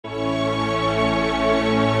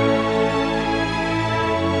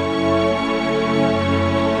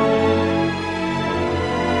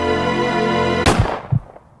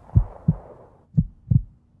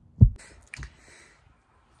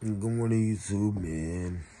YouTube,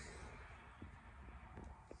 man.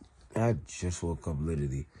 I just woke up,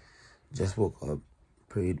 literally. Just woke up,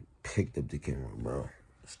 prayed, picked up the camera, bro.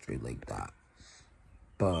 Straight like that.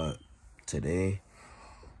 But today,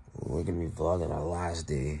 we're gonna be vlogging our last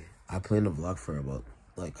day. I planned the vlog for about,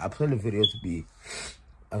 I planned the video to be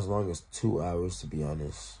as long as 2 hours, to be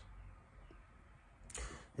honest.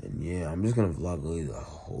 And yeah, I'm just gonna vlog really the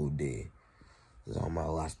whole day. This is on my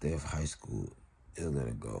last day of high school. It's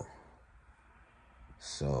gonna go.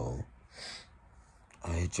 So,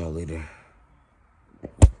 I'll hit y'all later.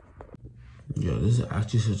 Yo, this is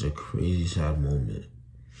actually such a crazy, sad moment.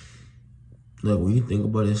 Like, when you think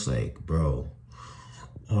about it, it's like, bro,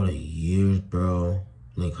 all the years, bro.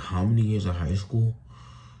 Like, how many years of high school?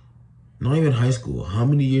 Not even high school. How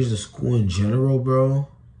many years of school in general, bro?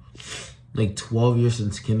 Like, 12 years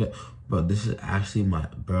since kinder. Bro, this is actually my,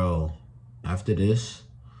 bro. After this,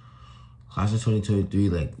 class of 2023,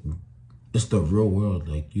 like, it's the real world.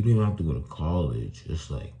 Like, you don't even have to go to college. It's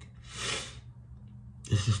like,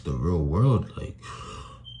 it's just the real world. Like,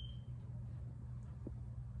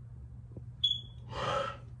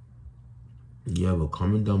 yeah, but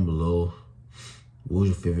comment down below, what was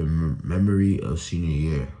your favorite memory of senior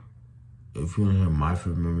year? If you want to hear my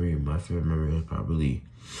favorite memory is probably,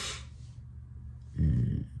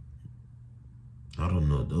 I don't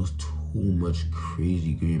know, those too much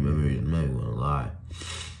crazy green memories, I'm not even gonna lie.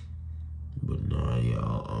 But nah,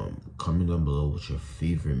 y'all, comment down below what's your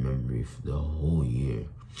favorite memory for the whole year.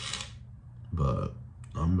 But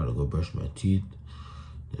I'm about to go brush my teeth,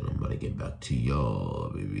 then I'm about to get back to y'all,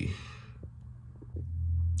 baby.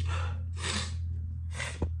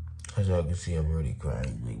 As y'all can see, I'm already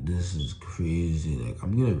crying. Like, this is crazy. Like,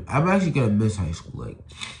 I'm actually gonna miss high school. Like,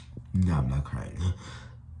 nah, I'm not crying.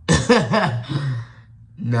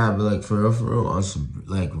 Nah, but like, for real, on some,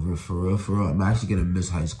 like, for real, I'm actually gonna miss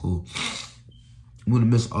high school. I'm gonna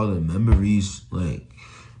miss all the memories. Like,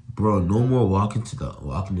 bro, no more walking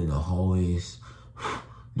in the hallways.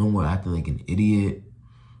 No more acting like an idiot.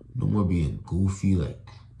 No more being goofy, like,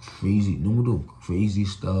 crazy. No more doing crazy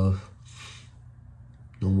stuff.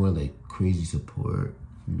 No more, like, crazy support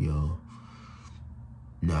from y'all.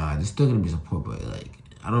 Nah, there's still gonna be support, but, like,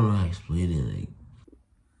 I don't know how to explain it.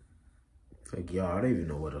 Like, y'all, I don't even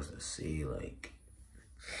know what else to say. Like,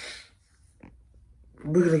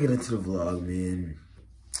 we're gonna get into the vlog, man.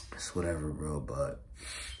 It's whatever, bro, but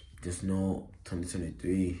just know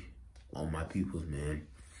 2023, all my peoples, man.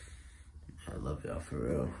 I love y'all for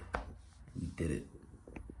real. We did it.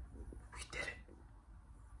 We did it.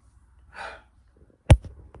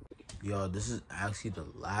 Yo, this is actually the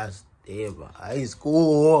last day of high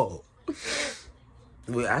school.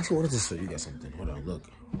 Wait, I actually wanted to show you guys something. Hold on, look.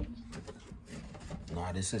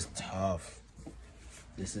 Nah, this is tough.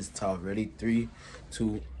 This is tough. Ready? 3,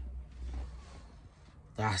 2.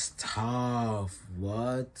 That's tough.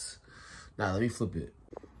 What? Nah, let me flip it.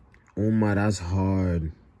 Oh my, that's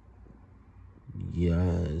hard.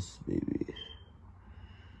 Yes, baby.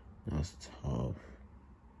 That's tough.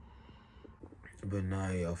 But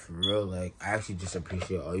nah, yo, for real, like, I actually just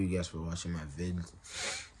appreciate all you guys for watching my vids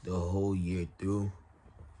the whole year through.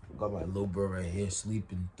 Got my little bro right here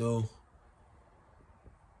sleeping through.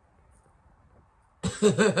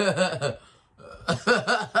 Yeah,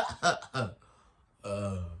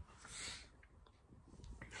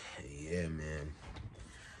 man.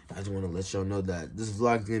 I just want to let y'all know that this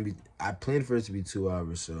vlog is gonna be, I planned for it to be 2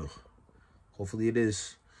 hours, so hopefully it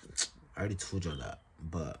is. I already told y'all that,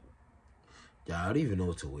 but yeah, I don't even know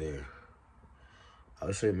what to wear.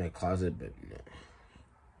 I'll show you my closet, but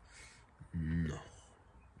no,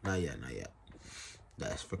 not yet.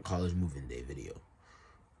 That's for college moving day video.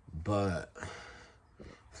 But I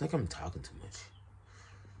feel like I'm talking too much.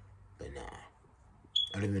 But nah,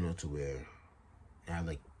 I don't even know what to wear. I have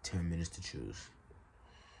like 10 minutes to choose.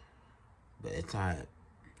 But it's alright.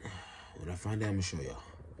 When I find out, I'm gonna show y'all.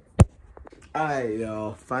 Alright,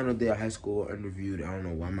 y'all. Final day of high school interviewed. I don't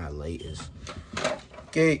know why my light is.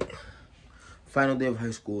 Okay. Final day of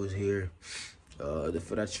high school is here. The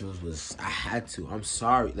foot I chose was, I had to. I'm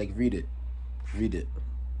sorry. Like, read it. Read it.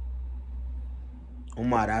 Oh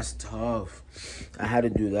my, that's tough. I had to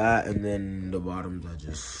do that, and then the bottoms, I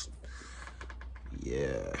just,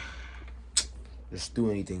 yeah. Just do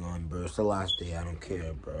anything on, bro. It's the last day. I don't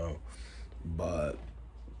care, bro. But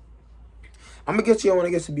I'm gonna get you on when I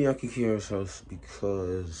get to Bianca Kira's house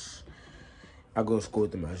because I go to school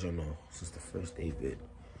with them, as you know, since the first day vid.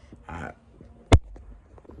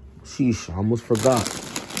 Sheesh, I almost forgot.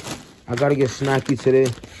 I gotta get snacky today.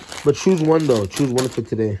 But choose one, though. Choose one for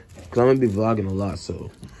today. Because I'm gonna be vlogging a lot, so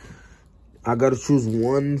I gotta choose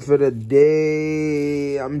one for the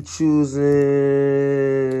day. I'm choosing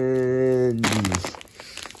these.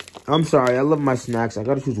 I'm sorry, I love my snacks. I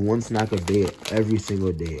gotta choose one snack a day, every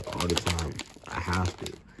single day, all the time. I have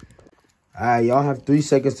to. Alright, y'all have 3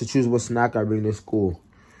 seconds to choose what snack I bring to school.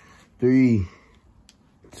 3,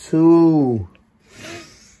 2,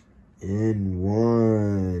 and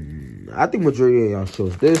 1. I think majority of y'all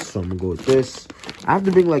chose this, so I'm gonna go with this. I have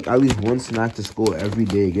to bring like at least one snack to school every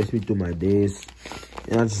day. It gets me through my days,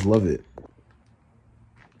 and I just love it.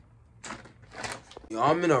 Yo,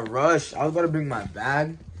 I'm in a rush. I was about to bring my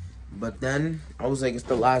bag, but then I was like, it's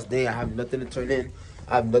the last day. I have nothing to turn in.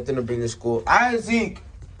 I have nothing to bring to school. Zeke.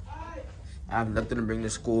 I have nothing to bring to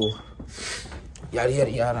school. Yada,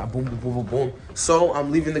 yada, yada. Boom, boom, boom, boom, boom. So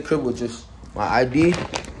I'm leaving the crib with just my ID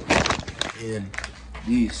and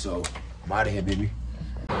these. So I'm out of here, baby.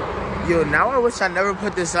 Yo, now I wish I never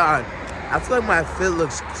put this on. I feel like my fit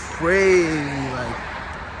looks crazy. Like,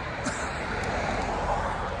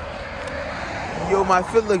 yo, my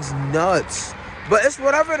fit looks nuts. But it's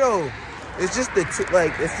whatever though. It's just it's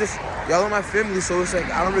just y'all are my family, so it's like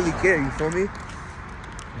I don't really care. You feel me?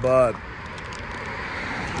 But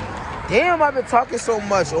damn, I've been talking so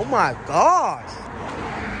much. Oh my gosh.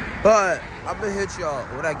 But I'm gonna hit y'all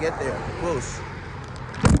when I get there. Close.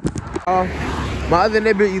 My other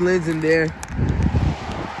neighbor Elaine's in there.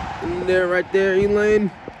 In there, right there,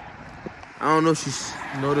 Elaine. I don't know if she's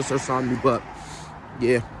noticed or saw me, but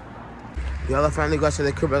yeah. Y'all, I finally got to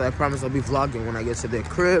the crib. I promise I'll be vlogging when I get to the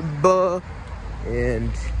crib.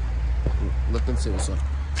 And let them see what's up.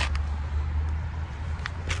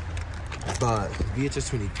 But VHS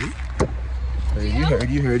 23.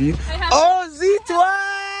 You heard you. Oh, Z12!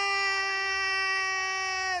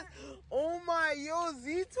 Oh my, yo,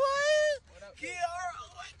 Z12!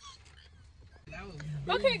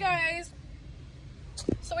 Okay, guys.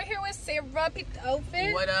 So we're here with Sarah. Peep the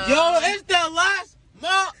outfit. What up? Yo, it's the last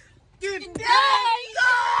fucking day!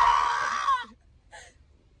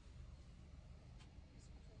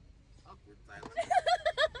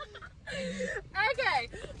 Okay,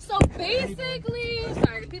 so basically,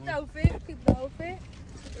 sorry, peep the outfit.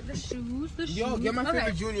 The shoes. Yo, get my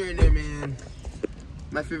favorite junior in there, man.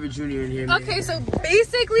 My favorite junior in here, man. Okay, so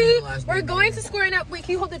basically, we're going to school right now. Wait,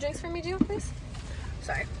 can you hold the drinks for me, Gio, please?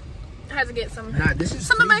 Sorry. I had to get some. Nah, this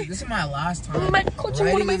is my last time. My coach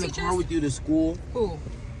and one of my teachers. Car with you to school. Who?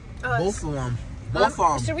 Both of them. Both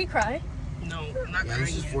of them. Should we cry? No, I'm not crying.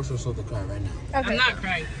 Let's just force ourselves to cry right now. Okay. I'm not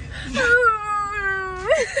crying.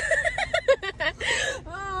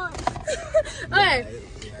 Okay.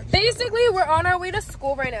 Basically, we're on our way to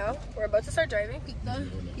school right now. We're about to start driving. Peek the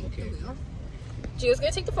wheel. Gio's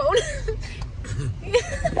gonna take the phone.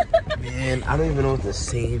 Man, I don't even know what to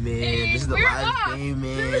say, man. This is the last day,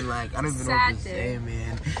 man. Like, I don't even know what to say,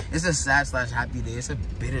 man. It's a sad/happy day. It's a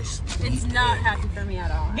bittersweet. It's not happy for me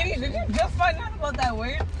at all. Did you just find out about that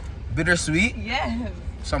word? Bittersweet? Yes.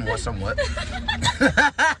 Somewhat.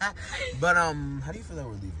 But how do you feel that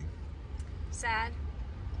we're leaving? Sad.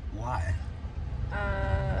 Why?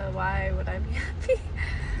 Why would I be happy?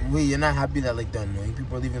 Wait, you're not happy that like the annoying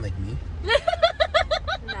people are leaving like me?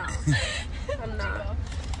 No, I'm not.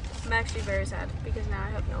 I'm actually very sad because now I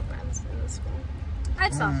have no friends in this school.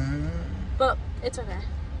 I'd stop, but it's okay.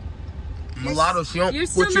 Mulatto, she don't You're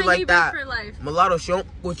still put you my like neighbor that. for life. Mulatto, she don't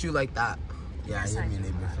put you like that. Yeah, you're my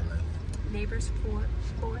neighbor for life. Neighbors for.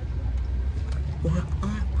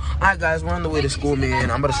 Alright, guys, we're on the way to school,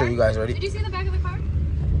 man. I'm about to show you guys. Ready? Did you see the back of the car?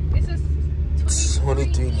 It says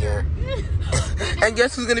 23 year. And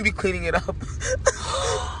guess who's gonna be cleaning it up?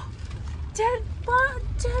 Dead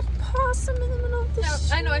possum in the middle of the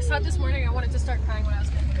street. I know, I saw it this morning. I wanted to start crying when I was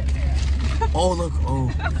getting it. Oh, look.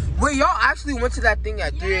 Oh. Wait, y'all actually went to that thing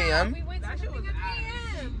at 3 a.m.? We went to something at 3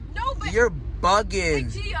 a.m. No, but You're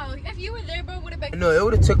bugging. Gio, if you were there, bro, would have been. No, it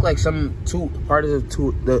would have took like some parts of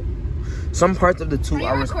the 2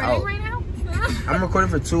 hours recording out. Right now? I'm recording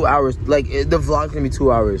for 2 hours. Like, the vlog's gonna be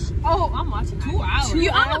 2 hours. Oh, I'm watching 2 hours. 2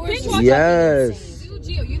 hours? Yes.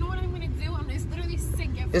 Gio, you know what I'm gonna do? I'm just literally sick.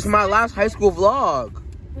 It's my last high school vlog.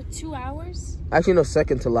 For 2 hours? Actually, no,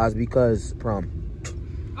 second to last because prom.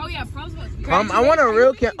 Oh yeah, prom's supposed to be. I want a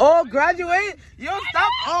real graduate? Yo, stop.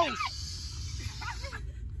 Oh.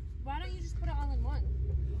 Why don't you just put it all in one?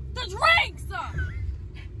 The drinks!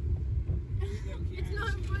 It's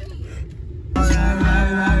not funny.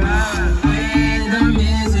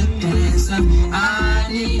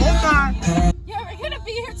 Yeah, we're gonna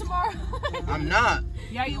be here tomorrow. I'm not.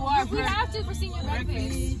 Yeah, you are. We have to for senior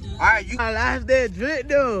breakfast. Alright, you my last day of drip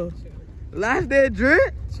though. Last day of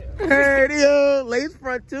drip? Heard yo, lace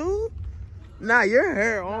front too? Nah, your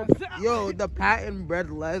hair on. Yo, the patent red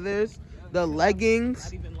leathers. the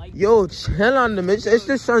leggings. Yo, chill on them. It's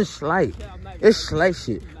just some slight. It's slight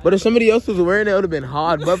shit. But if somebody else was wearing it, it would have been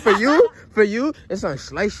hard. But for you, it's some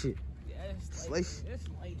slight shit. Slight shit.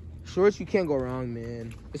 Shorts, you can't go wrong,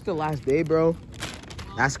 man. It's the last day, bro.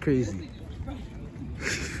 That's crazy.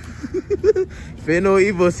 Fear no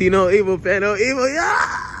evil, see no evil, fear no evil,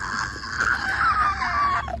 yeah!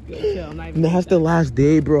 That's the last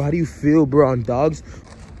day, bro. How do you feel, bro, on dogs?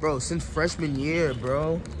 Bro, since freshman year,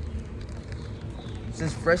 bro.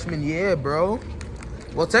 Since freshman year, bro.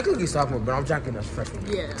 Well, technically sophomore, but I'm jacking us freshman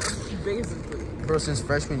year. Yeah, biggest is good. Bro, since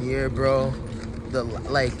freshman year, bro. The,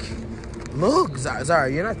 like, look, Zara,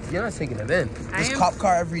 you're not taking it in. This cop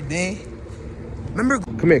car every day. Remember?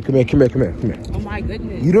 Come here. Oh my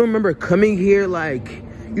goodness. You don't remember coming here, like,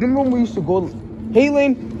 you don't remember when we used to go, hey,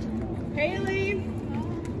 Lane.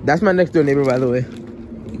 That's my next door neighbor, by the way.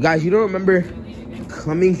 Guys, you don't remember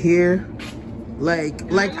coming here, like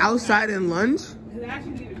outside in lunch?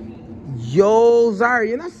 Yo, Zara,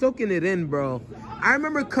 you're not soaking it in, bro. I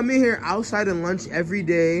remember coming here outside in lunch every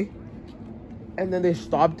day, and then they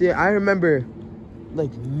stopped it. I remember,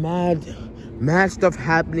 like, mad stuff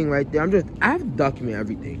happening right there. I have to document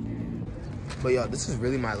everything. But yo, this is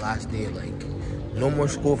really my last day. Like, no more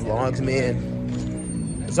school vlogs,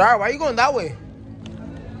 man. Zara, why are you going that way?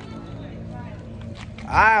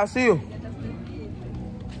 Alright, I'll see you.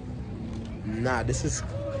 Nah, this is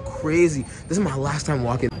crazy. This is my last time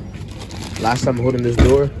walking. Last time holding this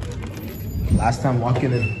door. Last time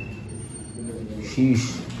walking in.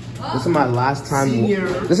 Sheesh. This is my last time.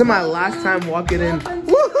 This is my last time walking in.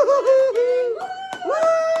 Woo!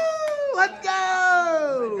 Let's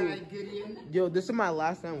go! Yo, this is my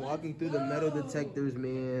last time walking through the metal detectors,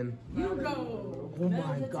 man. Oh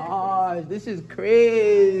my gosh, this is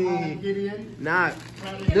crazy. Nah,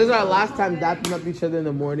 this is our last time dapping up each other in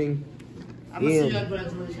the morning.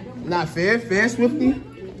 Damn. Not fair, Swifty.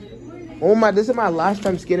 Oh my, this is my last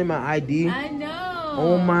time scanning my ID. I know.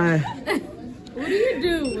 Oh my. What are you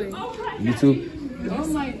doing? YouTube. Oh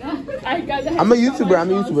my god. I'm a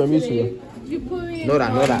YouTuber. You put me Know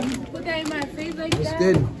that. Put that in my face like What's that.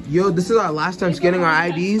 good? Yo, this is our last time scanning our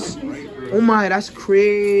IDs. Oh my, that's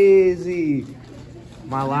crazy.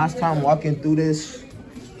 My last time walking through this.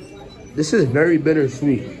 This is very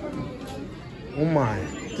bittersweet. Oh my.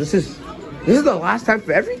 This is the last time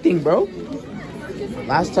for everything, bro.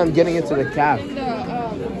 Last time getting into the cab.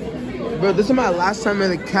 Bro, this is my last time in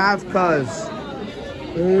the cab, cuz.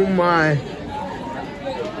 Oh my.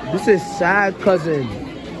 This is sad, cousin.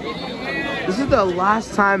 This is the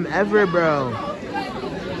last time ever, bro.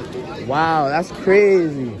 Wow, that's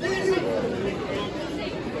crazy.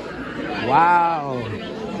 Wow.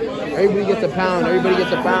 Everybody gets a pound.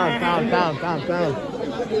 Pound.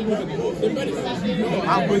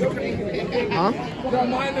 Huh?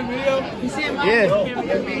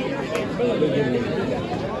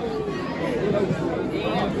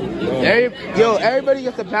 Yeah. Yo, everybody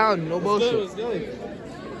gets a pound. No bullshit.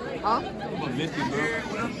 Huh?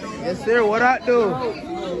 Yes, sir. What I do?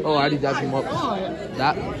 Oh, I already dapped him up.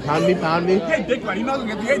 That pound me. Hey, dick right. You're not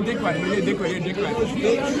gonna get dick right. You're dick right.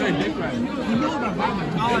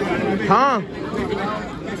 Huh?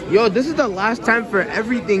 Yo, this is the last time for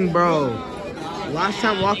everything, bro. Last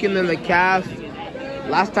time walking in the calf.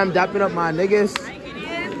 Last time dapping up my niggas.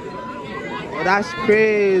 Oh, that's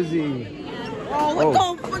crazy. Oh, what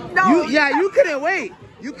the fuck? No. You couldn't wait.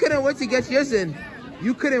 You couldn't wait to get yours in.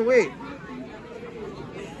 You couldn't wait.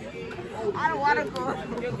 I don't want to go.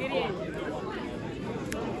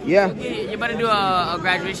 Yeah. You better do a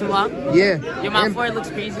graduation vlog? Yeah. Your mouth forehead looks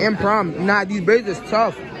crazy. And prom. Nah, these braids is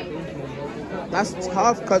tough. That's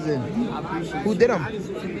tough, cousin. Who did them?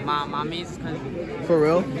 My mommy's cousin. For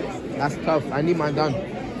real? That's tough. I need mine done.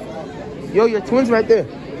 Yo, your twins right there.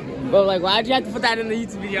 Bro, like, why'd you have to put that in the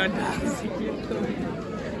YouTube video?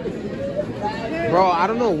 Bro, I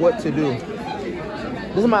don't know what to do.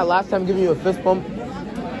 This is my last time giving you a fist bump.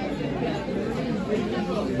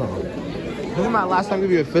 No. This is my last time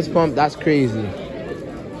giving you a fist bump. That's crazy.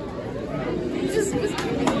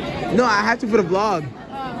 No, I had to for the vlog.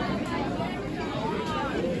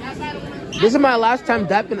 This is my last time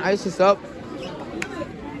dapping Isis up.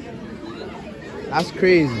 That's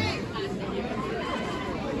crazy.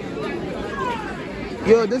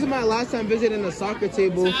 Yo, this is my last time visiting a soccer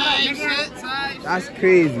table. That's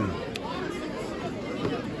crazy.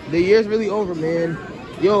 The year's really over, man.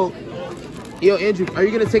 Yo, Andrew, are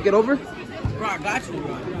you gonna take it over? Bro, I got you,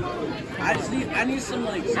 bro. I need some,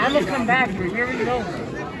 like... I'm gonna come back, bro. You already know.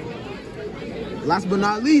 Last but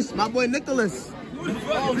not least, my boy Nicholas.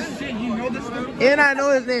 Oh, shit, you know this dude? And I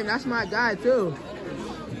know his name. That's my guy, too.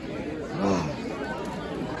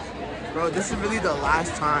 Bro, this is really the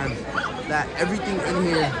last time that everything in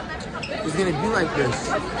here is gonna be like this.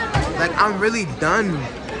 Like, I'm really done.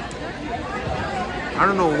 I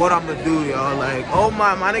don't know what I'm gonna do, y'all. Like, oh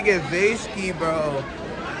my nigga Vaski, bro.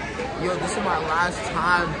 Yo, this is my last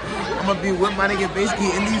time I'm gonna be with my nigga Vaski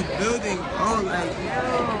in these buildings, bro.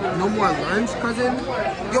 Like, no more lunch, cousin.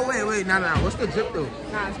 Yo, wait, nah. What's the drip though?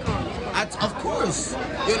 Nah, it's cool. Of course.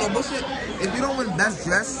 Yo, no bullshit. If you don't win best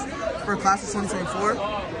dress for class of 2024,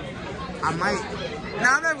 I might.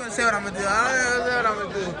 Nah, I'm not gonna say what I'm gonna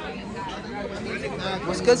do.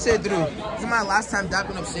 What's good, Cedru? This is my last time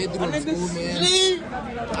dapping up Cedru in school, man.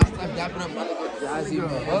 Last time dapping up my nigga Jazzy,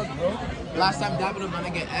 man. Last time dapping up my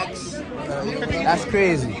nigga X. That's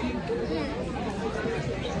crazy.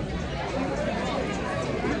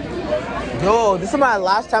 Yo, this is my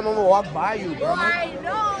last time I'm gonna walk by you, bro. I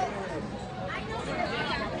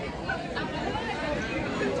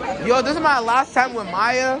know. Yo, this is my last time with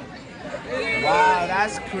Maya. Wow,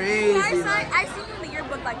 that's crazy. I seen you in the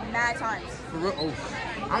yearbook like mad times. For real? Oh,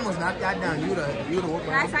 I almost knocked that down. You would have whooped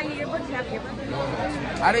When I saw your yearbook, you have your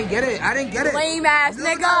yearbook? I didn't get it. Lame ass No,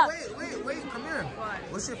 nigga. Wait, come here.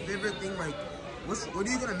 What's your favorite thing? Like, what are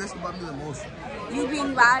you gonna miss about me the most? You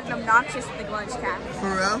being loud and obnoxious with the lunch cap.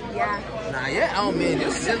 For real? Yeah. Nah, yeah. Oh man,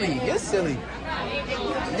 you're silly.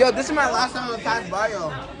 Yo, this is my last time I'm gonna pass by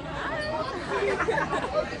y'all.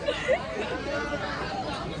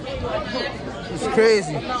 It's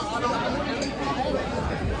crazy.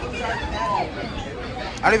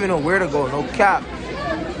 I don't even know where to go. No cap.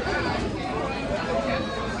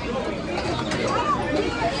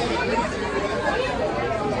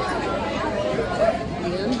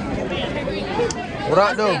 What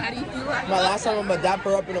up, though? How do you feel? My last time I'm gonna dap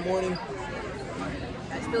her up in the morning.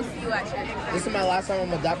 I still see you at church. This is my last time I'm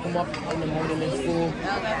gonna dap him up in the morning in school.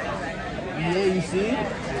 Yeah, you see?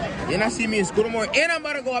 You're not seeing me in school tomorrow, and I'm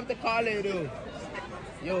about to go up to college, dude.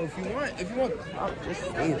 Yo, if you want, just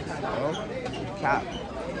stay this, bro. Cap.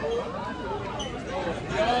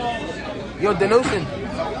 Yo, Denotion.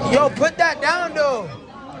 Yo, put that down,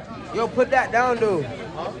 though.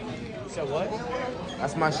 Huh? You said what?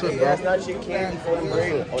 That's my shit, bro. That's not your candy for the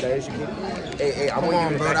grade. Oh, that is your candy. Hey, I'm Come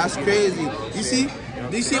on, bro. That's crazy. You see?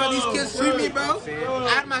 Do you see how these kids treat me, bro? I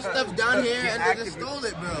had my stuff down here and they just stole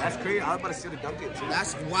it, bro. That's crazy. I was about to steal the Dunkin' too.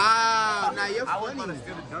 That's wow. Now you're I was funny. about to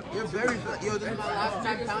steal the Dunkin'. You're very funny. Yo, this is my last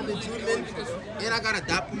time pounding Judeman, and I got a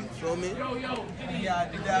dap you. Feel me? Yeah,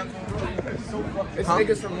 I did that. It's Huh?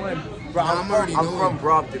 niggas from when? Bro, I'm already I'm knowing. from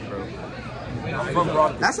Brockton, bro. I'm from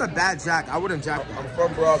Brockton. That's a bad jack. I wouldn't jack that. I'm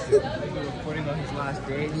from Brockton. Putting on his last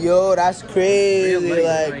day. Yo, that's crazy. Like,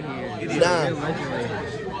 Right here. nah. Real legend right here.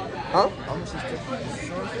 Huh?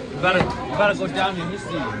 You gotta go down in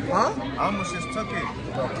history. Huh? I almost just took it.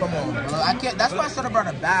 Bro, come on, bro. I can't. That's why I should have brought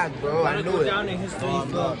a bag, bro. I Gotta knew go it. down in history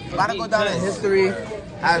for About to go down in history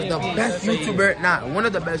as the best YouTuber. Nah, one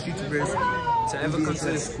of the best YouTubers to ever come to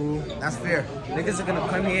this school. That's fair. Niggas are gonna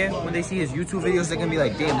come here when they see his YouTube videos. They're gonna be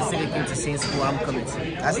like, "Damn, this nigga came to the same school I'm coming to."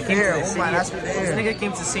 That's He came fair. to the Oh my, city- that's This fair. nigga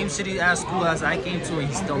came to the same city as school as I came to, and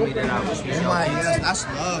he still made it out. Which means Oh my, yes, that's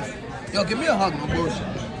love. Yo, give me a hug, no bullshit.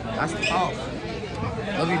 That's tough.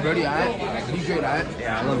 Love you, Brody. Alright, be great, alright.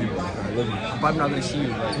 yeah, I love you. I love you. I'm probably not gonna see you,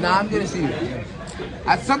 but Nah, I'm gonna see you.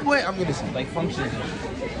 At some point, I'm gonna see you. like function.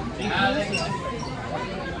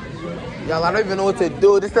 Y'all, I don't even know what to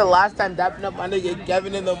do. This is the last time dapping up my nigga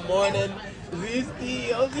Kevin in the morning. Zisky,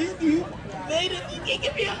 yo, Zisky. Made it, you can't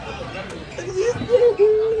give me a hug.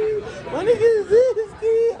 Zisky. My nigga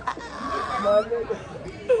Zisky.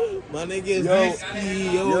 My nigga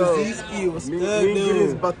Zisky. Yo, Zisky, what's good, Me is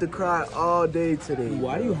dude? about to cry all day today.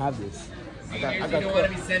 Why do you have this? I got want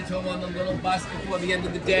to be sent home on the little bus before the end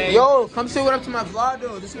of the day. Yo, come say what up to my vlog,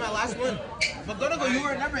 though. This is my last one. But go, you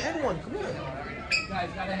were never in one. Come here. Guys,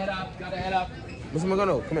 gotta head up. Mr.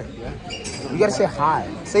 Magano, come here. You gotta say hi.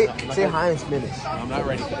 Say hi in Spanish. I'm not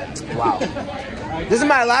ready. Wow. This is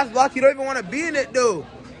my last vlog. You don't even want to be in it, dude.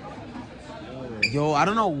 Yo, I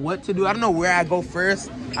don't know what to do. I don't know where I go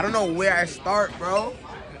first. I don't know where I start, bro.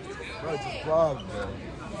 Bro, just vlog, bro.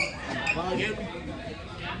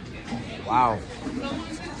 Wow.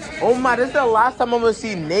 Oh my, this is the last time I'm gonna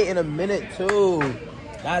see Nate in a minute, too.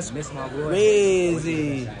 That's Miss my boy.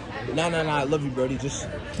 crazy. Nah. I love you, Brody. Just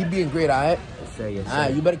keep being great, alright?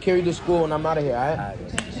 Alright, you better carry this school when I'm out of here, alright?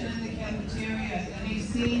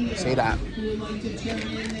 Say that.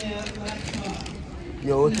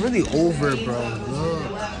 Yo, it's really over, bro.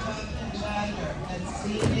 Look.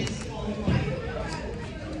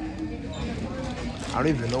 I don't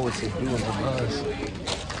even know what to do in the bus.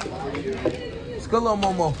 It's good, little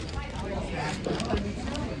Momo.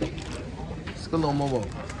 It's good, little Momo.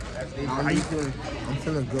 How you feeling? I'm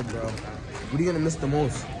feeling good, bro. What are you gonna miss the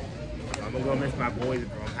most? I'm gonna miss my boys,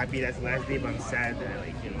 bro. I'm happy that's the last day, but I'm sad that,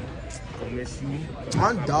 like, you know, I'm gonna miss you.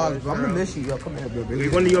 I'm dog, bro. I'm gonna miss you. Yo, come here, bro. You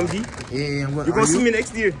going to UMD? Yeah, I'm going. You're gonna see me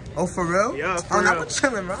next year. Oh, for real? Yeah, for oh, real. I'm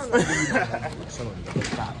chilling, bro.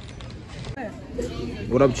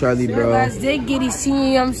 What up, Charlie, bro? Last day, Giddy,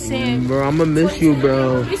 see, I'm saying. Bro, I'm gonna miss you,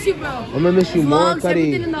 bro. Miss you, bro. I'm gonna miss you more,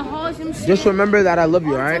 Cuddy. Just remember that I love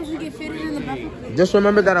you, alright? Just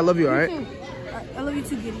remember that I love you, alright? I love you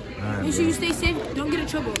too, Giddy. Make sure you stay safe. Don't get in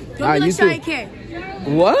trouble. Don't Alright, be you like Shy too. K.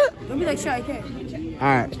 What? Don't be like Shy K.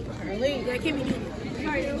 Alright. Yeah, I can't be doing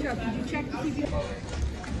it.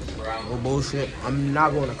 Oh, bullshit. I'm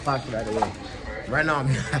not going to class right away. Right now,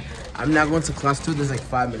 I'm not going to class too. There's like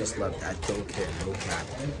 5 minutes left. I don't care. No cap.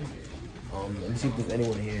 Let me see if there's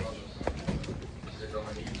anyone here.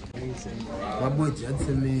 My boy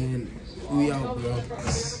Jetson, man. We out, bro.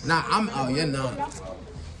 Nah, I'm out. You're not.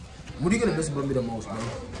 What are you gonna miss about me the most, bro?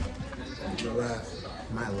 Your laugh.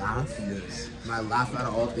 My laugh? Yes. My laugh out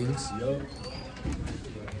of all things? Yo.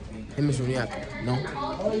 Hey, Miss Runiak. No?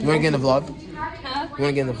 You wanna get in the vlog? You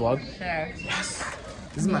wanna get in the vlog? Sure. Yes.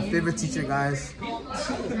 This is my favorite teacher, guys. We're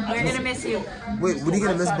gonna miss you. Wait, what are you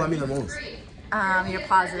gonna miss about me the most? Your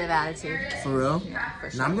positive attitude. For real? Yeah, for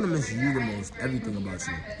sure. Nah, I'm gonna miss you the most. Everything about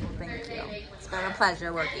you. Thank you. It's been a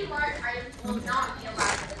pleasure working with you.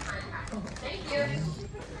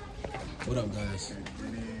 What up, guys?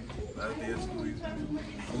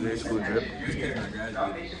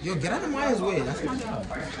 Yo, get out of Maya's way. That's my job.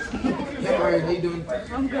 Yeah, Maya, how you doing?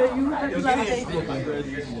 I'm good. You happy last day?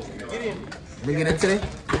 Bring it in today?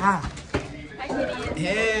 Ah.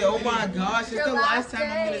 Hey, oh my gosh, it's the last time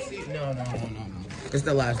I'm gonna see. No. It's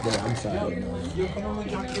the last day. I'm sorry. No.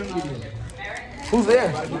 Who's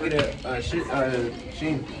there?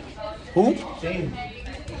 Shane. Who? Shane.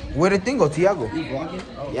 Where the thing go, Tiago? You vlogging?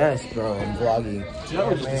 Yes, bro. I'm vlogging.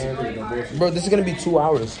 Tiago just disappeared. No bullshit. Bro, this is gonna be 2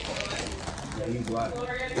 hours. Yeah, you vlog.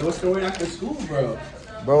 What's the word after school, bro?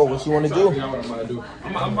 Bro, what you wanna do? I know what I'm about to do.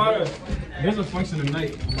 I'm about to. There's a function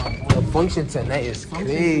tonight. The function tonight is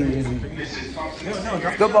crazy.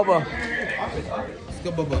 Let's go, Bubba. Let's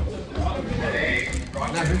go, Bubba.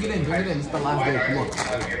 Nah, bring it in. It's the last day. Come on.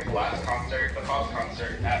 Last concert, the pop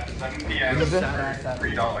concert at 7 p.m. What is it?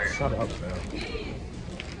 $3. Shut up, man.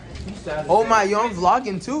 Oh my, yo, I'm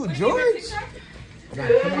vlogging too, George. God,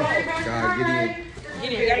 come here. God, Gideon.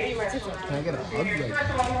 Gideon, you gotta be my sister. Can I get a hug?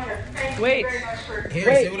 Like, Wait. here,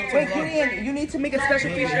 say what up to vlog. Gideon, you need to make a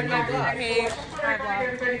special feature of my vlog. Hey,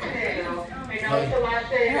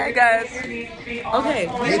 Hey guys. Okay,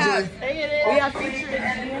 we have featured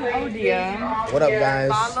Ian Odia. What up,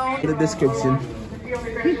 guys? In the description.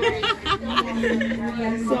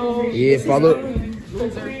 Yeah, follow.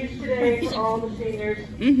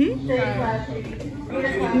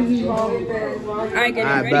 Alright, get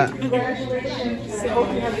Alright, ready. bet.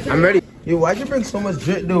 I'm ready. Yo, why'd you bring so much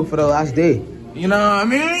drip, dude, for the last day? You know what I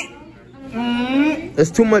mean?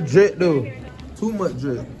 It's too much drip, dude. Too much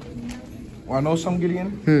drip. Wanna know something,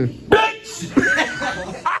 Gideon? Bitch! We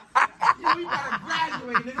gotta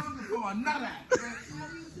graduate, nigga. Before another.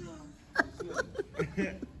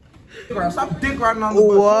 Stop dick riding on the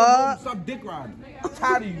bus. What? Stop dick riding. I'm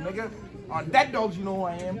tired of you, nigga. On that dogs, you know who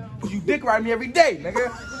I am. You dick ride me every day,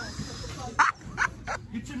 nigga.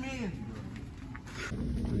 Get your man.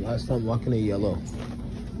 Last time walking in yellow.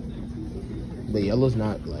 But yellow's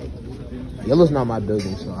not my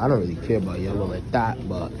building, so I don't really care about yellow like that,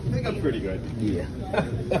 but I think I'm pretty good. yeah.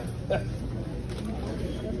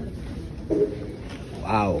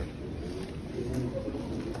 Wow.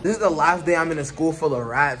 This is the last day I'm in a school full of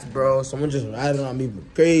rats, bro. Someone just ratted on me for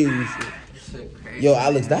crazy. Yo,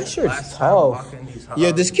 Alex, that shirt's tough.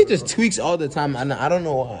 Yo, this kid just tweaks all the time, and I don't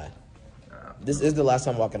know why. This is the last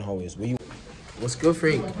time walking the hallways. What's good,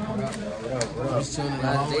 Frank? Just chilling the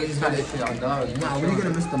last day. Nah, What are you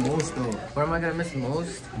gonna miss the most, though? what am I gonna miss the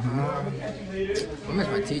most? I miss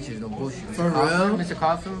my teachers, no bullshit. For real? Mr.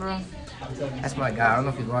 Coffin, bro. That's my guy. I don't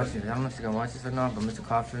know if he's watching. I don't know if he's gonna watch this or not, but Mr.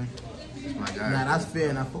 Coffin, that's my guy. Nah, that's fair,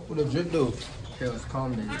 and I fuck with the drip, though. Feels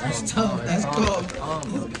calm, dude. That's tough. That's calm.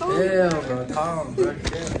 Yeah, bro. Calm, bro.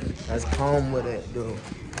 That's calm with it, dude.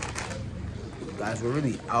 Guys, we're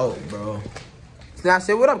really out, bro. Now,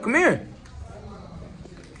 say what up. Come here.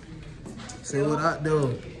 Say what up,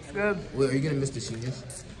 dude. It's good. Wait, are you gonna miss the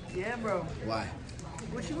seniors? Yeah, bro. Why?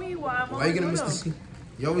 What you mean? Why? Why are you gonna miss the seniors?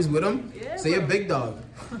 You always with them? Yeah, Say you're big dog.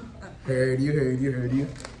 Heard you.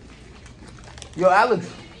 Yo, Alex.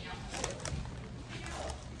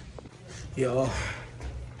 Yo.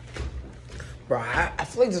 Bro, I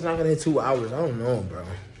feel like it's not gonna hit 2 hours. I don't know, bro.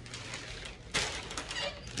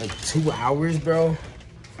 Like 2 hours, bro?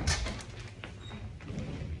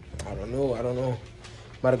 don't know. I'm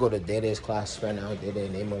about to go to Day-Day's class right now. Day-Day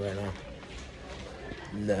Nemo right now.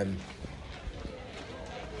 And then,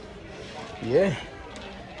 yeah.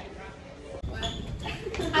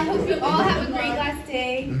 I hope you all have a great last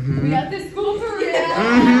day. We got this school for real.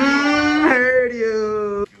 I heard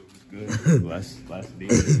you. Good. last day.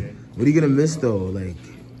 What are you gonna miss though? Like,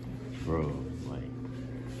 Bro, like,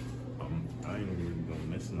 I ain't really gonna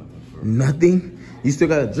miss nothing, bro. nothing? You still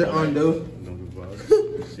got a drip on though?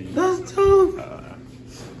 That's tough.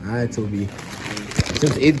 Alright, Toby.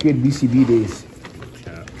 Since 8th grade BCB days.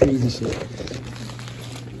 Crazy shit.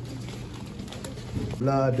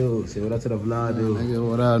 Vlado. Say what up to the Vlado. Nigga,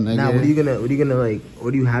 what up, nigga? Now, what are you gonna like,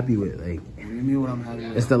 what are you happy with? Like, What do you mean what I'm happy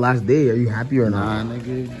with? it's the last day. Are you happy or not? Nah,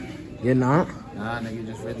 nigga. You're not? Nah, nigga,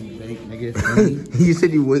 just ready to bake, nigga. You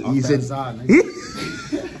said you wait. You said. Side,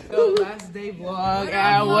 nigga. Yo, last day vlog.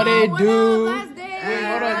 Ah, what it do? Last day. Wait,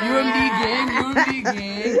 hold up. UMD gang.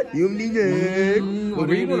 UMD gang.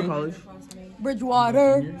 Where you go to college?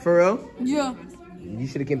 Bridgewater. For real? Yeah. You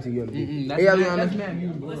should have came to UMD. That's Hey, mad, Aliana. that's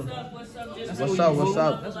mad. What's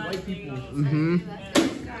up? That's white people.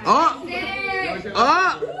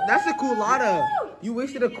 That's a coolada. You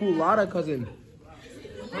wasted a coolada, cousin.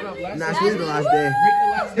 Hold up, last Nah, day. it's really the last day. Rate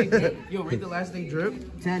the last day drip. Yo, rate the last day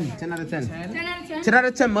drip. 10 out of 10. 10 out of 10. 10 out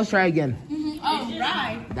of 10, must try again. Oh,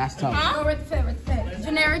 right. That's tough. Huh? Rate the fit, rate the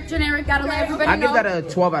fit. Generic, gotta let everybody know. I give that a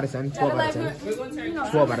 12 out of 10. 12 out of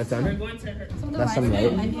 10. 12 out of 10. That's something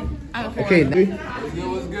right. Okay,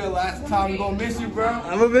 Yo, what's good? Last time, we gonna miss you, bro.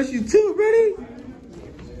 I'm gonna miss you too, buddy.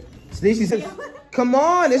 Stacey says, come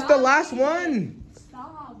on, it's the last one.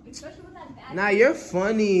 Stop. Especially with that bad. Nah, you're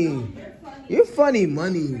funny. You're funny,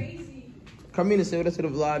 money. Come in and say what up to the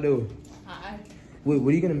Vlado. Hi. Wait, what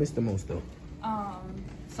are you gonna miss the most though?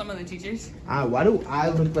 Some of the teachers. Why do I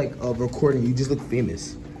look like a recording? You just look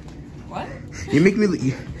famous. What? You make me look.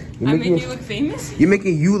 You I make you look famous? You're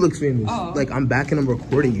making you look famous. Oh. Like I'm back and I'm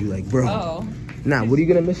recording you, like bro. Oh. Nah, what are you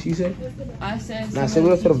gonna miss? You said. I said. Nah, say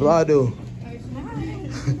what up to the Vlado.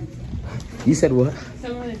 You said what?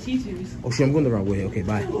 Some of the teachers. Oh shit, I'm going the wrong way. Okay,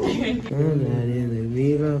 bye. Oh,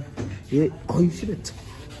 you should have.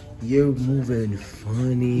 You're moving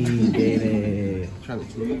funny, baby.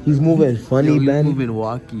 He's moving funny, Ben. He's moving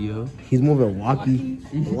walkie, yo. He's moving walkie.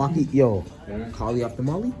 Walkie, yo. Carly off the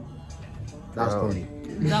molly? That's funny.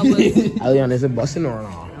 That was. Aliana, is it busting or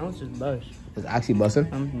not? That was just buzz. It's actually busting?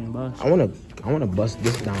 I'm bust. I wanna bust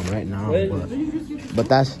this down right now, but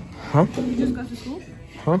that's huh? You just got to school?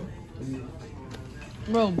 Huh?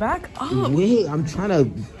 Bro, back up. Wait, I'm trying to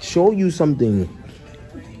show you something.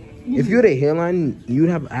 If you had a hairline, you'd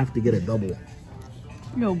have to get a double.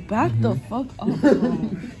 Yo, back the fuck up. You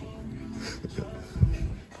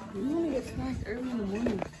wanna get snacked early in the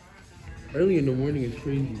morning. Early in the morning is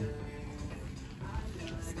crazy.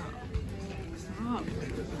 Stop.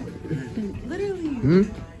 Literally.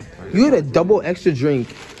 You had a double extra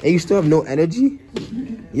drink and you still have no energy?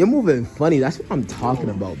 You're moving funny. That's what I'm talking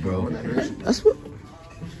about, bro. That's what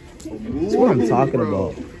I'm talking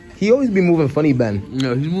about. He always be moving funny, Ben.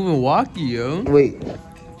 No, he's moving walkie, yo. Wait,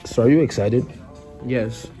 so are you excited?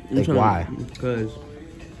 Yes. Like, why? Because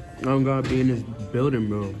I'm gonna be in this building,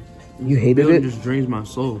 bro. You hated Building it? just drains my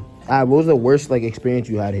soul. What was the worst like experience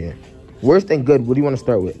you had here? Worst and good. What do you want to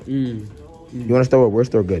start with? You want to start with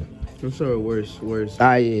worst or good? I'm sorry, worse.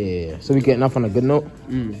 Yeah. So we getting off on a good note?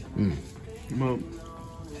 Well,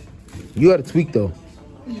 You got to tweak though.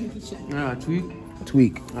 tweak.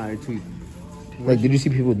 Tweak. Alright, tweak. Like, did you see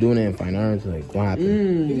people doing it in fine arts? Like, what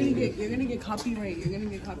happened? You're gonna get copyright. You're gonna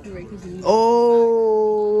get copyright because you.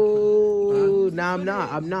 Oh, nah, I'm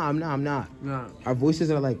not. Nah. Our voices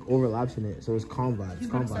are like overlapping it, so it's calm vibes.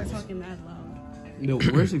 Calm Start vibes. talking mad loud.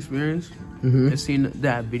 The worst experience is seeing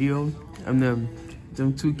that video and them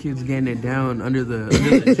two kids getting it down under the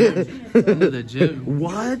gym. Under the gym.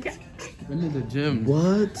 What? Under the gym.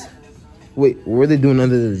 What? Wait, what were they doing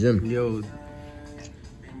under the gym? Yo.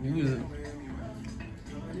 He was.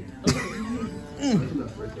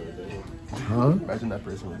 Huh? Imagine that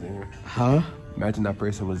person was in here. Huh? Imagine that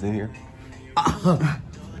person was in here.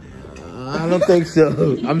 I don't think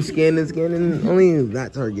so. I'm scanning. Only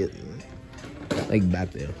that target. Like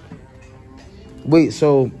back there. Wait,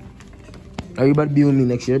 so are you about to be with me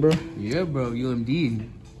next year, bro? Yeah, bro. UMD.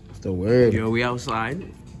 That's the word. Yo, we outside.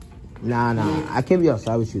 Nah. I can't be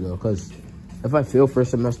outside with you though, cause if I fail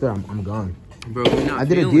first semester, I'm gone. Bro, we're not I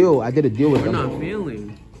did a deal with We're them. not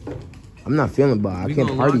failing. I'm not feeling bad. I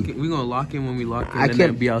can't party. We gonna lock in when we lock in, and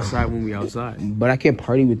then be outside when we outside. But I can't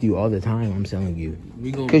party with you all the time. I'm telling you.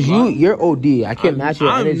 Because you're OD. I can't match your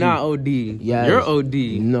energy. I'm not OD. Yes. You're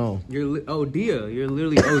OD. No. You're OD. You're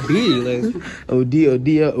literally OD. Like OD.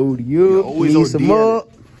 You always OD. Some more.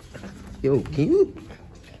 Yo, can you?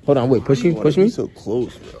 Hold on. Wait. Push me. So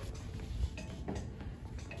close, bro.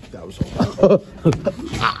 That was so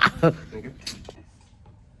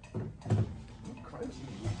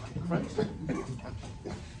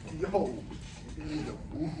Yo,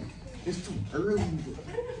 it's too early.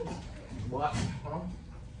 What? Huh?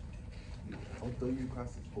 I'll throw you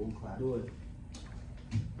across this whole class. Do it.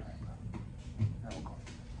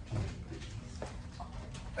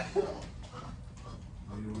 What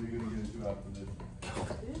are you gonna get into after this?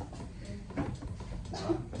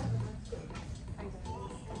 Huh?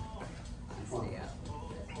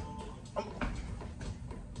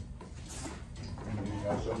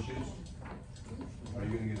 Associates? Are you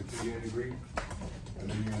gonna get a 2-year degree? And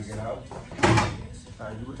then you're gonna get out?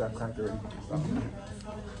 Alright, you with that crack already. Stop.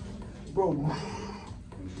 Bro.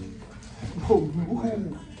 Bro,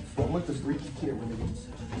 move. Don't let the break you can't release.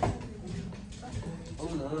 Oh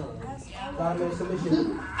no. God, man, submission.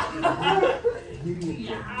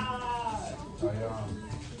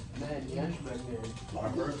 Man, yes, my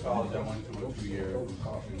first college I went to a 2-year in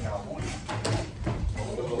California.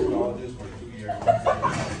 Both of those colleges were 2 years.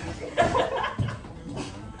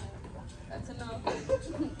 That's enough.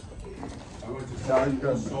 I went to Cali, you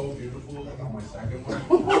got so beautiful on my second one.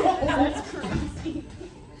 That's crazy.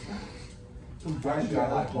 Actually, I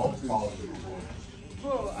like both colleges.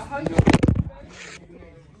 Bro, how you?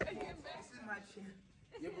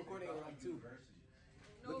 You're recording on 2.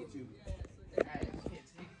 Look at you.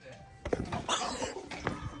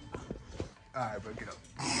 Alright, bro, get up.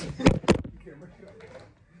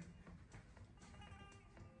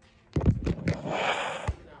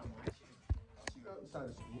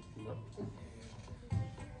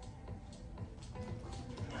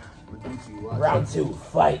 Round 2,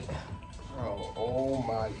 fight. Bro, oh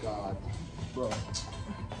my god. Bro.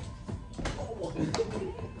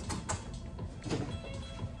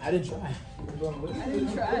 I didn't try. Bro, what are you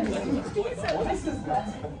doing?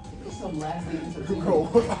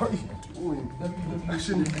 I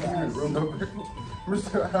shouldn't be here, bro.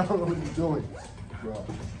 Mr. I don't know what you're doing. Bro.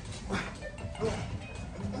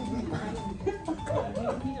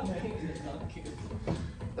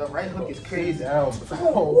 The right hook is crazy. Down, bro.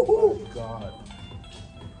 Oh god.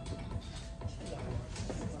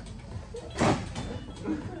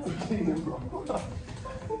 I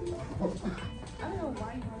don't know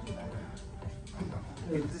why you want to do that.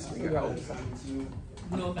 This nigga out to you.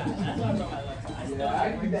 No, that's why I brought my laptop. Yeah, I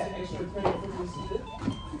give that extra credit for this shit.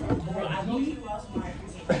 Bro, I know you lost my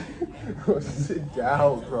Bro, sit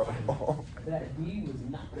down, bro. That D was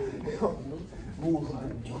not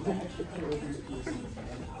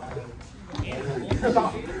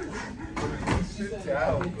Sit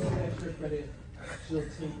down, bro. She'll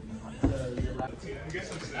take your laptop.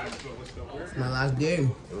 It's my last game.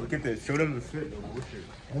 Look at this. Show them the fit.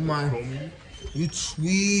 Oh my. You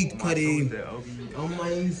sweet, Cuddy. Oh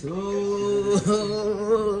my soul.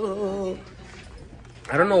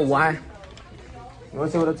 I don't know why. You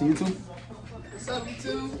want to say what up to YouTube? What's up,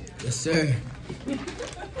 YouTube? Yes, sir.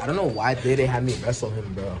 I don't know why they had me wrestle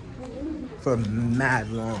him, bro. For mad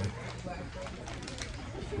long.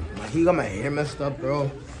 Like, he got my hair messed up,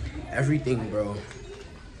 bro. Everything, bro.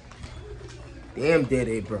 Damn,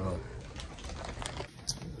 Dede, bro.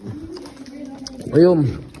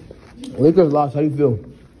 William, Lakers lost. How you feel?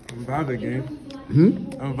 I'm vibing, gang.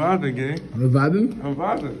 I'm vibing, gang. You're vibing? I'm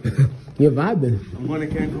vibing. You're vibing. I'm going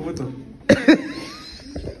to Cancun with them.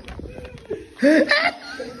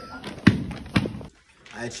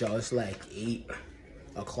 Alright, y'all. It's like 8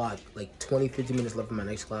 o'clock. Like 20, 50 minutes left in my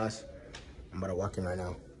next class. I'm about to walk in right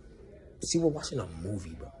now. See, we're watching a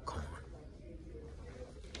movie, bro. Come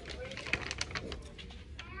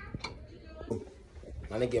on.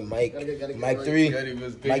 My nigga Mike. Mike 3.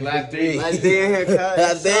 Mike last 3. Last day in haircut.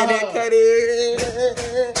 Last day in haircut.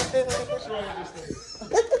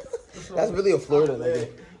 That's really a Florida nigga.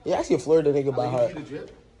 He actually a Florida nigga by heart.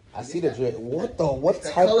 I see the drip. What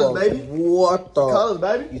type of baby? What the Colors,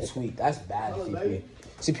 baby. You tweet. That's bad, CP.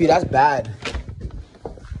 CP, that's bad.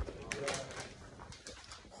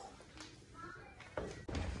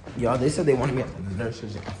 Y'all, they said they wanted me at the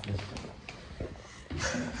nurse's office.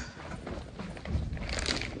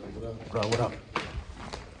 Bro, what up?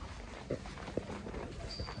 They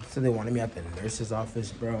said they wanted me at the nurse's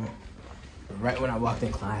office, bro. Right when I walked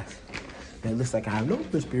in class. It looks like I have no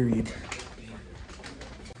first period.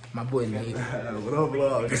 My boy Nate. What up,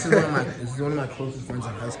 vlog? This is one of my closest friends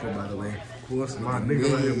in high school, by the way. What's my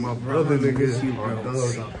nigga? Like my brother, nigga. You, bro.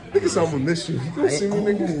 Nigga, so I'm gonna miss you. You gonna see me,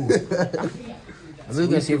 nigga? I'm really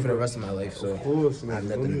gonna see him for the rest of my life, so I have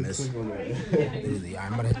nothing to miss. Yeah,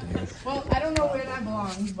 I'm gonna hit the miss. Well, I don't know where that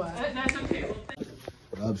belongs, but that's okay.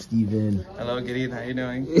 What up, Steven? Hello, Gideon. How you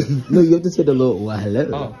doing? No, you have to say the little why hello.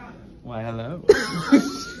 Oh, why hello?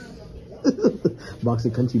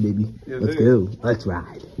 Boxing country, baby. Yeah, Let's go. Let's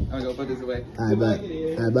ride. I'm gonna go put this away. Alright, bye.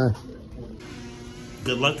 Alright, bye.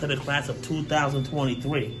 Good luck to the class of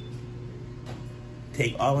 2023.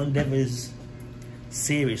 Take all endeavors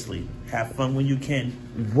seriously. Have fun when you can.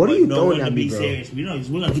 What are you know throwing when at to me, be bro? serious.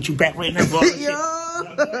 We're gonna get you back right now, bro.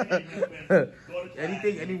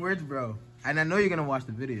 Anything, any words, bro? And I know you're gonna watch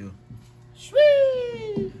the video.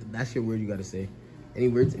 Sweet. That's your word you gotta say. Any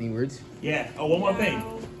words? Any words? Yeah. Oh, one more thing.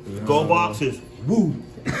 Go Boxers. Woo.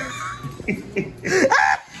 But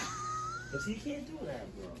you can't do that,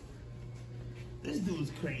 bro. This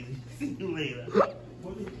dude's crazy. See you later.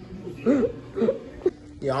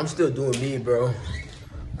 Yeah, I'm still doing me, bro.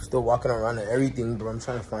 Still walking around and everything, bro. I'm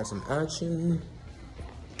trying to find some action.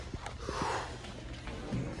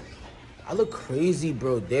 I look crazy,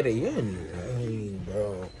 bro. Data, you're annoying,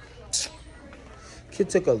 bro. Kid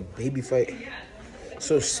took a baby fight.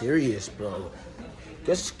 So serious, bro.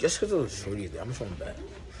 Guess because it was shorty there. I'm showing back.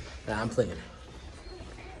 Nah, I'm playing.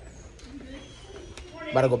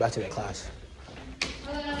 About to go back to the class.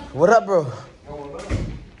 What up, bro?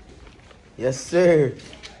 Yes, sir.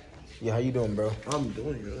 Yeah, how you doing, bro? I'm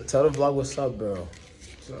doing good. Tell the vlog what's up, bro.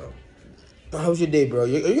 What's up? How was your day, bro? Are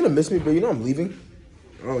you gonna miss me, bro? You know I'm leaving.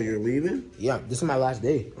 Oh, you're leaving? Yeah, this is my last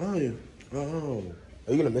day. Oh, yeah. Oh.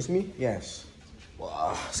 Are you gonna miss me? Yes.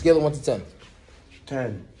 Wow. Scale of 1 to 10.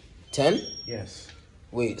 10. 10? Yes.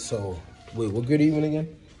 Wait, what grade are you in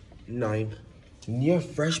again? 9. You're a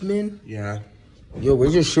freshman? Yeah. Yo,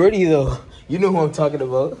 where's your shorty, though? You know who I'm talking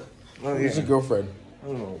about. Oh, Where's your girlfriend? I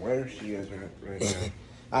don't know where she is right now.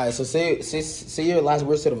 Alright, so say your last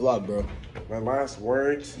words to the vlog, bro. My last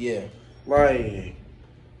words? Yeah. Like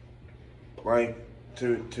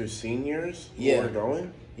to seniors who Yeah. are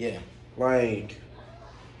going? Yeah. Like,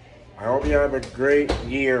 I hope you have a great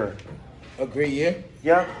year. A great year?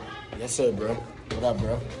 Yeah. Yes, sir, bro. What up,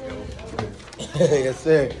 bro? Yes,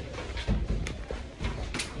 sir.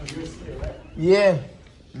 Yeah.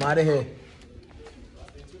 I'm out of here.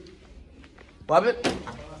 Pop it?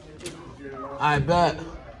 I bet.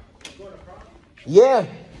 Yeah.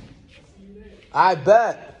 I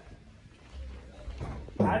bet.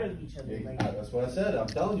 That's what I said. I'm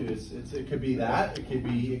telling you, it could be that. It could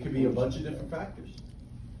be a bunch of different factors.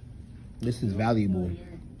 This is valuable.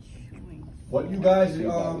 What you guys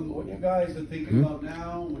are thinking about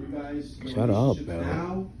now, what you guys Shut up, relationship bro.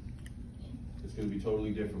 now, it's gonna be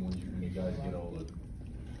totally different when you guys get older.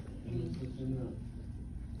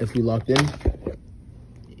 If we locked in,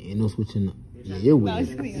 ain't no switching up. Yeah, you're weird.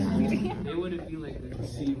 They wouldn't feel like they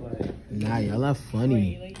see like. Nah, y'all are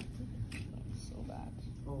funny. So bad.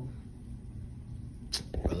 Oh.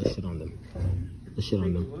 Bro, let's shit on them. Let's shit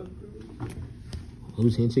on them.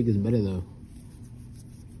 Whose handshake is better though?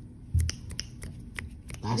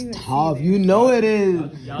 That's tough. You know it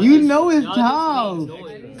is. You know it's tough.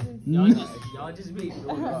 Y'all just make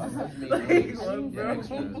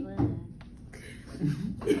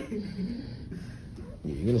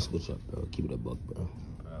Yeah, you're gonna switch up, bro. Keep it a buck, bro.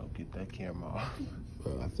 Bro, get that camera off.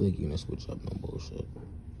 Bro, I feel like you're gonna switch up. No bullshit.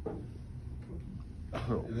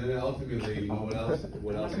 And then ultimately, you know what else?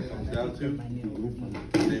 What else it comes down to?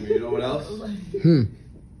 Maybe you know what else?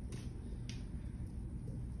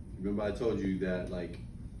 Remember I told you that, like,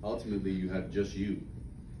 ultimately you have just you.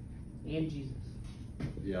 And Jesus.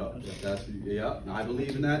 Yeah, I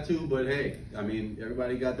believe in that too, but hey, I mean,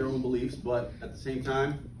 everybody got their own beliefs, but at the same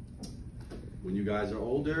time, when you guys are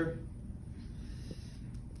older,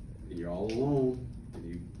 and you're all alone, and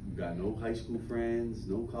you got no high school friends,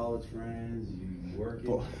 no college friends, you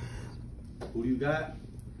working, who do you got?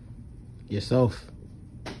 Yourself.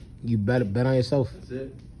 You better bet on yourself. That's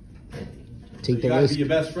it. Take you the gotta risk. be your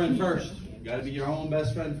best friend first. You gotta be your own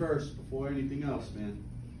best friend first before anything else, man.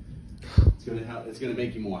 It's gonna help. It's gonna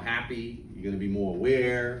make you more happy. You're gonna be more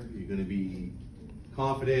aware. You're gonna be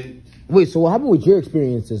confident. Wait, so what happened with your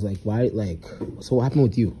experiences? Like, why? Like, so what happened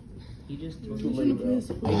with you? He just Damn.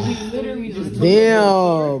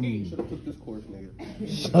 Should have took this course, nigga.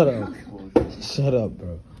 Shut up. Shut up,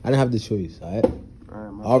 bro. I didn't have the choice, alright?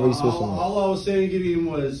 Already switched on. All I was saying, Gideon,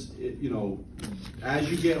 was, you know, as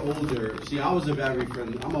you get older, see, I was a very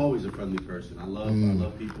friendly, I'm always a friendly person. I love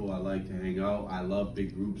people. I like to hang out. I love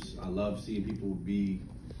big groups. I love seeing people be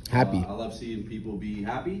Happy. I love seeing people be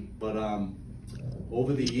happy, but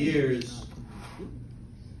over the years,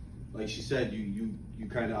 like she said, you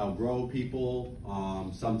kind of outgrow people.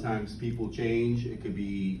 Sometimes people change. It could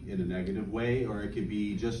be in a negative way, or it could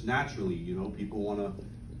be just naturally. You know, people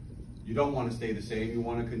you don't want to stay the same. You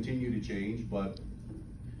want to continue to change, but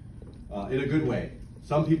in a good way.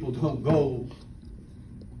 Some people don't go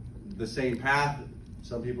the same path.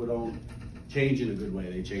 Some people don't change in a good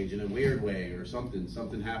way. They change in a weird way, or something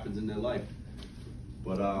happens in their life.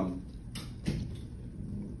 But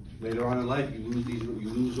later on in life, you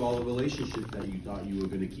lose all the relationships that you thought you were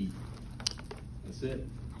going to keep. That's it.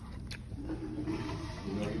 You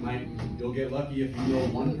know, you'll get lucky if you know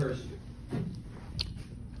one person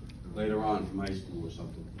later on from high school or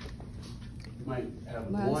something. You might have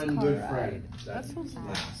one good friend that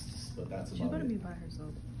lasts, but that's about it. She's gonna be by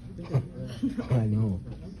herself. I know.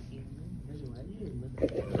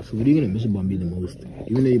 So what are you gonna miss about me the most?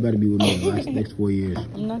 Even though you about to be with me the next 4 years.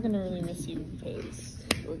 I'm not gonna really miss you because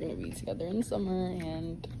we're gonna be together in the summer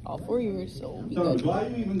and all 4 years, so we'll be good. Why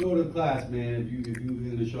do you even go to class, man, if you're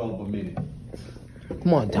gonna show up a minute?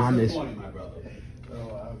 Come on, Thomas. What's the point, my brother?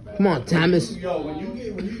 Come on, Thomas. Yo,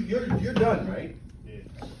 you're done, right?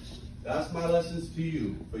 That's my lessons to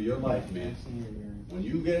you for your life, man. When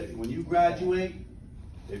you graduate,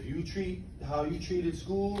 if you treat how you treated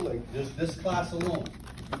school, like just this class alone,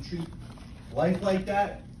 if you treat life like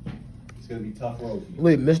that, it's gonna be tough road for you.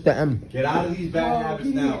 Wait, Mr. M. Get out of these bad habits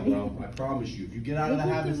now, bro. I promise you. If you get out of the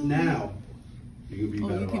habits now, you're gonna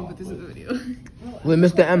be better off. Put this in the video. Wait,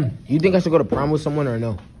 Mr. M. You think I should go to prom with someone or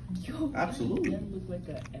no? Absolutely.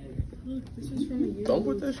 Don't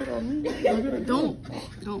put that shit on me. Don't.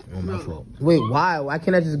 Oh, my fault. Wait, why? Why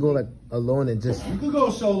can't I just go like alone and just? You could go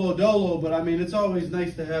solo dolo, but I mean, it's always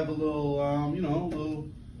nice to have a little, you know,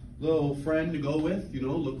 little friend to go with. You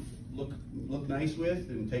know, look nice with,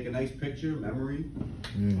 and take a nice picture, memory.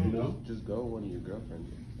 You know, just go with one of your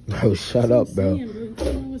girlfriends. Bro, shut up, bro.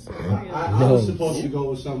 I was supposed to go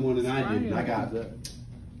with someone, and I didn't. I got that.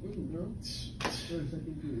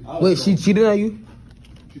 Wait, she cheated on you?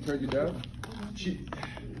 She turned you down?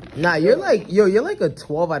 Nah, you're like a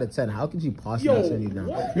 12 out of 10. How could you possibly turn you down?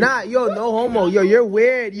 Nah, no homo. Yo, you're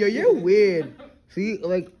weird. Yo, you're weird. See,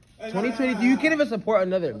 like, 2023, you can't even support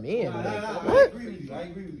another man. What? I agree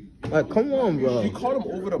with you. Like, come on, bro. You called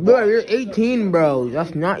him over the bar. Bro, you're 18, bro.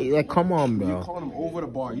 That's not, like, come on, bro. You called him over the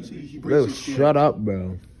bar. You see, he bro, breaks his shut up,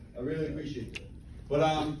 bro. I really appreciate it. But,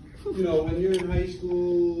 you know, when you're in high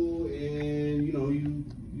school and, you know, you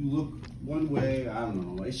look one way, I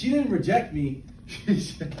don't know. She didn't reject me.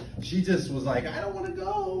 She just was like, I don't want to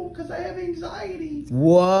go because I have anxiety.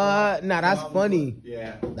 What? Nah, that's funny.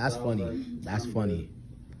 Yeah. That's funny. That's funny.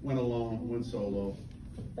 Went alone, went solo.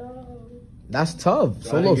 That's tough.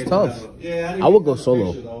 Solo's tough. Yeah, I would go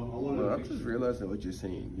solo. Well, I'm just realizing what you're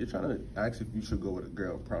saying. You're trying to ask if you should go with a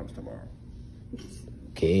girl proms tomorrow.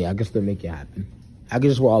 Okay, I can still make it happen. I can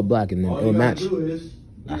just wear all black and then it'll match.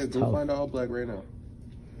 That's tough. Go find all black right now.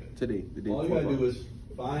 Today, the day all you gotta do is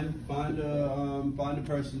find a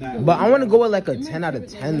person that. But I want to go with like a 10 out of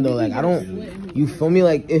 10 though. Like I don't. You feel me?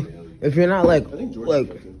 Like if you're not like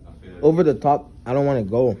over the top, I don't want to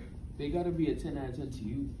go. They gotta be a 10 out of 10 to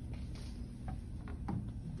you.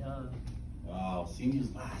 Wow,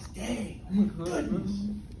 senior's last day. Oh my goodness.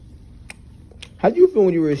 How do you feel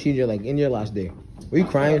when you were a senior, like in your last day? Were you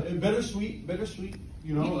crying? Bittersweet.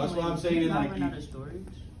 You know, that's what I'm saying. Like,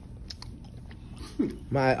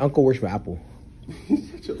 my uncle works for Apple.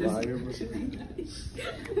 Such a liar, bro.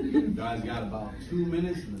 You guys got about 2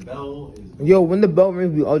 minutes and the bell is. Yo, when the bell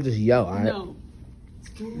rings, we all just yell, alright? No,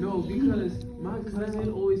 because my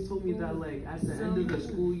cousin always told me that, like, at the end of the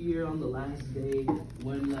school year on the last day,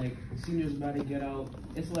 when, like, seniors about to get out,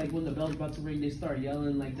 it's like when the bell's about to ring, they start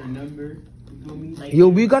yelling, like, their number. You feel me? Yo,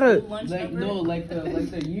 we gotta. Like, no, like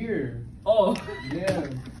the year. Oh. Yeah.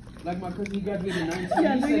 Like, my cousin, he graduated 19.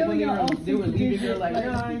 Yeah, he said when they were leaving here, like,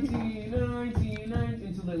 19,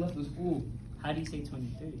 until they left the school. How do you say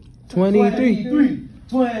 23? 23.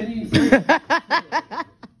 23.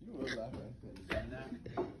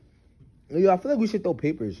 Yo, I feel like we should throw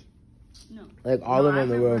papers. No. Like all of them in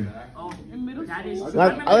the room. Oh, that is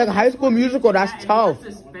like High School Musical, that's tough. I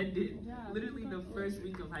got suspended literally the first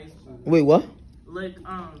week of high school. Wait, what? Like,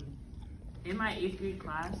 in my 8th grade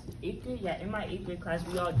class, in my 8th grade class,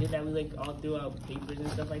 we all did that. We like all threw out papers and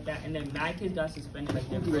stuff like that. And then my kids got suspended like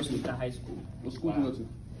their first week of high school. What school did you go to?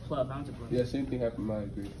 Club, I went to club. Yeah, same thing happened in my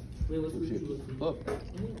grade. Wait, what school did you go to? Club.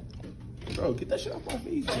 Bro, get that shit off my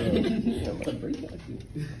face. Yeah, I'm gonna break that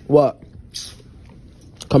shit. What?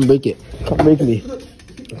 Come break it. Come break me.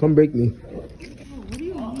 Come break me. I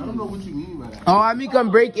don't know what you mean by that. Oh, I make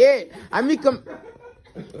him break it. I make him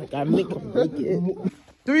break it.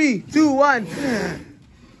 3, 2, 1.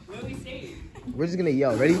 What we say? We're just gonna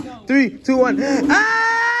yell. Ready? 3, 2, 1. Ah!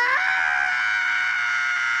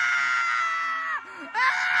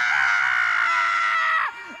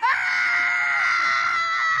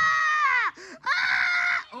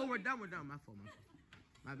 Oh, we're done. My fault.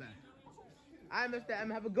 My bad. I missed that.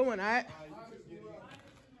 Have a good one, all right?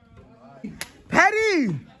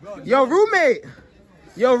 Patty! Yo, roommate!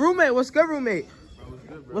 What's good, roommate?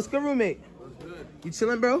 What's good, roommate? You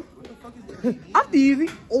chilling, bro? I'm the easy.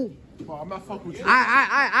 Oh. I'm not fucking with you.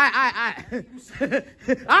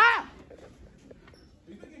 Ah!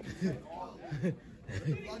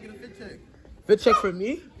 Fit check for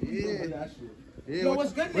me? Yeah. Yo,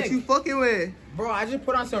 what's good, Nick? What you fucking with? Bro, I just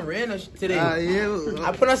put on some random shit today. Yeah.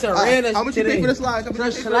 I put on some random shit today. How much you pay for the slide? Some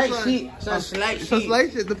slight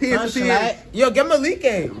sheet. The pants. Yo, get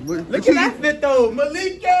Malike. Look at that fit, though.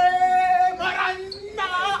 Malike!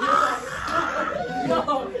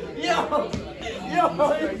 Yo,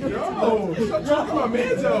 stop talking about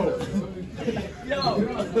Manzo.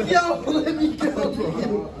 Yo, let me go.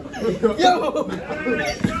 Yo.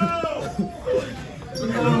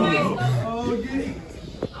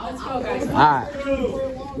 Let's go, guys. Alright.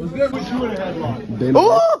 What's good with you in a headlock?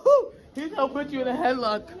 Ooh! He's gonna put you in a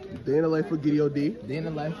headlock. Day in the life with Giddy O.D. Day in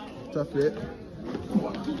the life. Tough fit.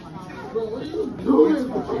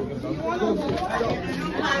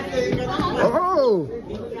 Oh!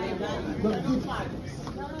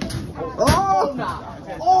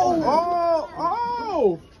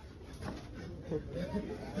 Oh!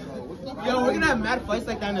 Yo, we're gonna have mad fights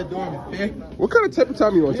like that in the dorm. What kind of type of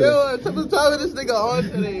time you on today? Yo, what type of time is this nigga on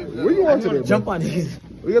today, bro? Where you on today, bro? Jump on it.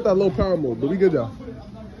 We got that low power mode, but we good though.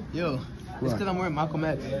 Yo, it's because I'm wearing Malcolm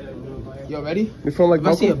X. Yo, ready? You feeling like if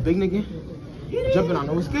Malcolm? I see a big nigga jumping on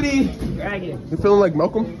it, what's goody? You feeling like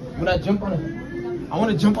Malcolm? When I jump on a, I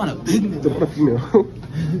want to jump on a big nigga. Jump on a female.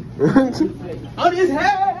 On his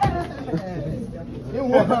head! You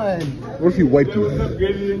won. What if he wiped you?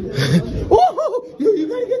 Woo! Yo, you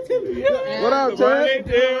gotta get Tim. What up, Tim?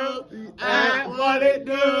 What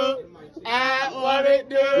it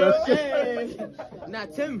do? Hey. Nah,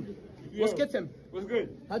 Tim. What's good, Tim? What's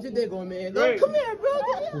good? How's your day going, man? Great. Come here, bro.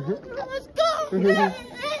 Let's go.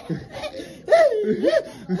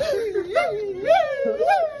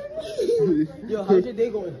 Yo, how's your day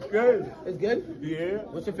going? Good. It's good? Yeah.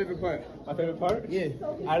 What's your favorite part? My favorite part? Yeah.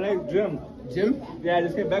 I like gym. Gym? Yeah, I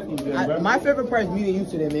just came back from the gym, bro. My favorite part is meeting you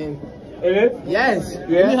today, man. It is? Yes. Yeah.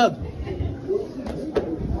 Give me a hug.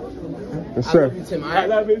 Yes, sir. I love you, Tim. I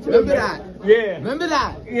love you too. Remember man. that? Yeah. Remember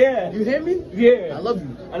that? Yeah. You hear me? Yeah. I love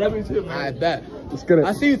you. I love you too, man. I bet. Let's get it.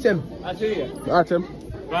 I see you, Tim. I see you. All right, Tim.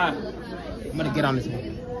 Bye. I'm gonna get on this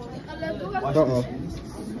one. Uh-oh.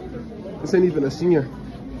 This ain't even a senior.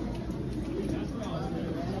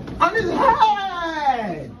 On his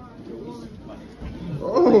head!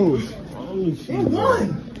 Oh. He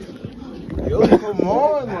won! Yo, come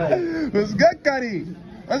on, like. Let's get Cuddy.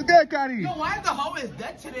 Let's get Cuddy. Yo, why is the hallway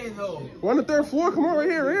dead today, though? We're on the 3rd floor. Come on, right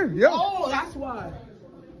here. Yo. Oh, that's why.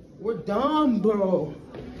 We're dumb, bro.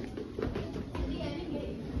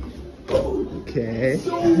 Okay.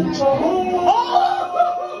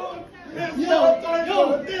 Oh! Yo,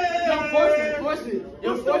 force it.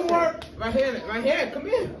 Yo, force it. Right here, come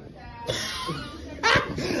here.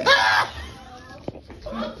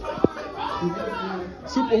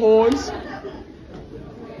 Super horns.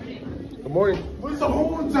 Good morning. Where's the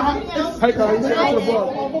horns on? Hey, Kyle, you say after the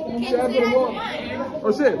vlog.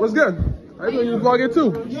 Oh shit, what's good? I didn't know you was vlogging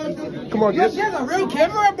too. Come on, Yo, she has a real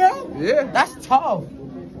camera, bro? Yeah. That's tough.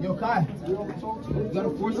 Yo, Kai, you gotta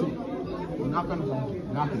force it. Knock on the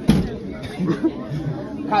phone. Knock it.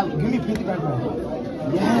 Kyle, give me a pinky right now.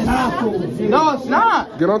 Yes. No, it's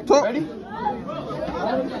not. Get on top. Ready?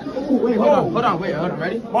 Wait, hold on,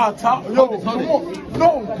 ready? Wow, top. Yo, hold it.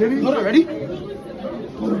 No, Kitty. Hold on, ready?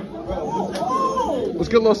 Let's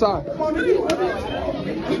get a little side.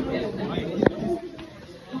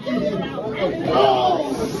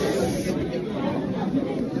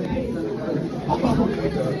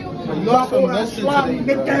 Knock on that shit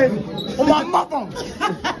today. Oh my mother!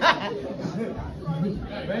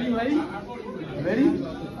 Ready?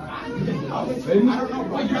 Wow.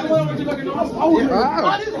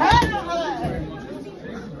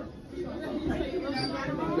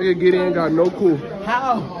 Nigga get in, got no cool.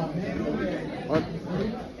 How?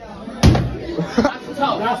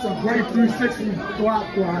 That's a great 360 thwap.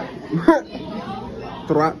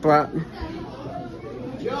 Thwap.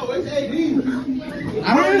 Yo, where's AD? I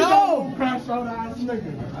don't know. Crash out ass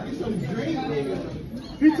nigga.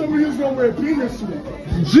 He told me he was gonna wear a penis suit.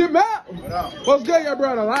 Jim out. What's good, your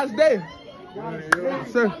brother? Last day.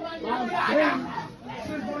 Yes, sir.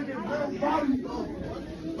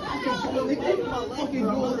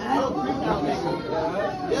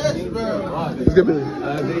 Let's get Billy.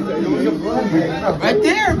 Right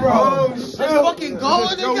there, bro. Oh, Let's fucking go,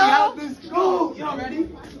 nigga. Let's go. Y'all ready?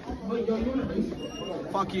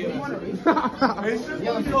 Fuck you.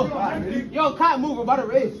 Yo, can't move. We're about to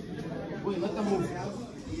race. Wait, let them move.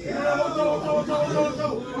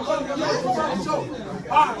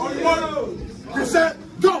 Get set,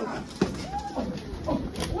 go!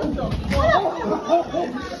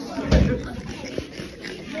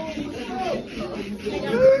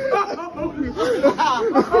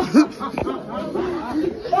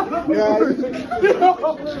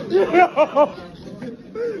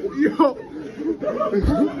 Yo.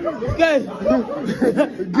 Guys,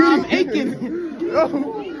 I'm aching. Yo,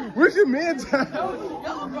 where's your man's at?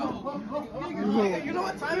 You know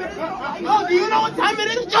what time it is? Oh, do you know what time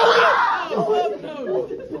it is, Joey?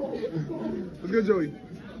 Let's go, Joey.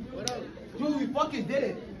 Joey, we fucking did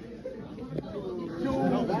it.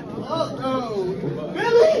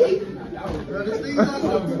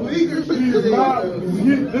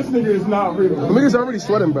 This nigga is not real. The nigga's already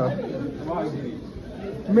sweating, bro.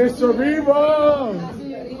 Mr. Reva!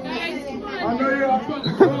 I know you.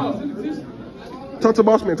 Talk to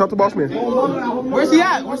boss man. Talk to boss man. Where's he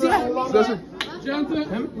at? Where's he at? That's it.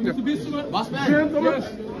 Boss man.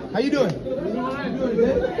 How you doing?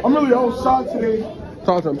 I'm really outside today.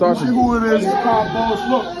 Talk to him. Talk to him. See who it is. Cop boss.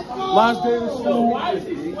 Look, last day of school.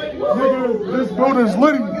 Nigga, this building's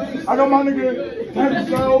litty. I got my nigga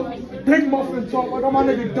Denzel, Big Muffin Talk. I got my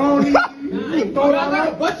nigga Donnie. Hold on,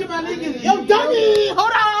 a bunch of my niggas. Yo, Donnie,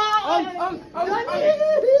 hold on.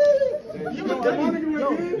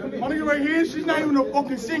 My nigga right here, she's not even a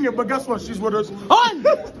fucking singer, but guess what? She's with us. On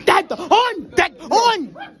that.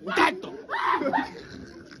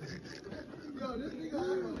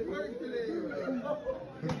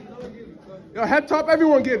 Yo, head top,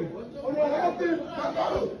 everyone get it.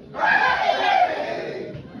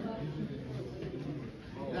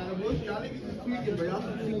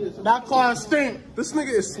 That class stink. This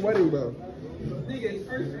nigga is sweating, bro.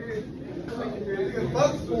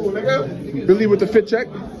 Billy with the fit check.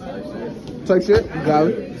 Type shit. Got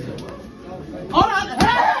it. Hold on.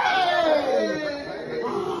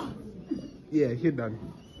 Yeah, you're done.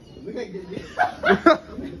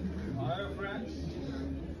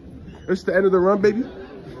 It's the end of the run, baby.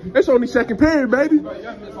 It's only second period, baby.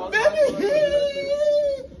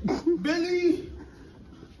 Billy.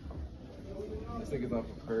 This nigga's off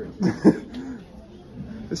of courage.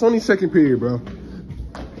 It's only second period, bro.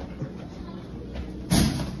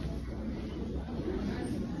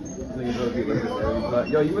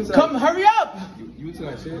 Yo, you went to Come, hurry up. You went to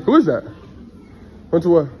that shit? Who is that? Went to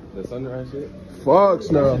what? The sunrise shit? Fucks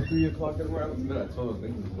no. 3 o'clock in the morning. I went to bed at 12.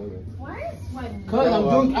 Thinking Cause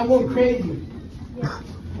I'm going crazy.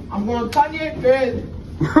 I'm going Kanye crazy.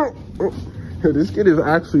 This kid is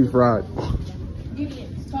actually fried.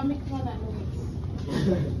 Idiots. Stop making all that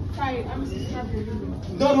noise. Sorry, I'm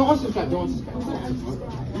subscribed. Don't unsubscribe. Don't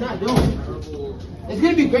unsubscribe. Nah, don't. It's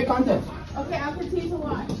gonna be great content. Okay, I'll continue to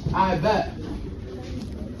watch. I bet.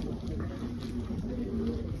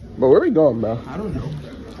 But where we going, man? I don't know.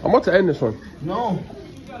 I'm about to end this one. No.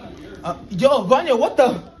 Yo, Vanya, what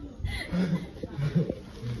the?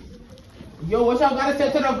 Yo, what y'all gotta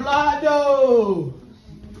say to the vlog, though?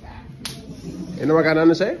 You know what I got nothing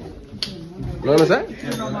to say? Nothing to say?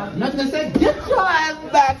 Nothing to say. Get your ass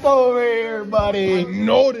back over here, buddy. I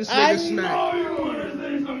know this nigga smack.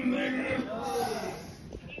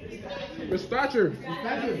 Miss Thatcher.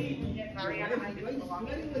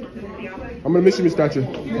 I'm gonna miss you, Miss Thatcher.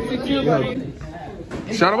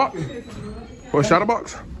 Shadowbox? What,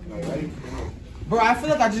 Shadowbox? Bro, I feel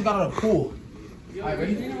like I just got out of the pool. Alright,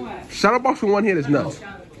 ready? Shadowbox from one hand is nuts. Take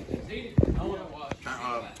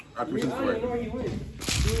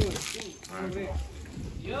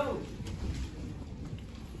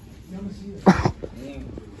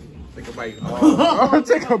a bite. Oh,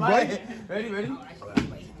 take a bite. Ready?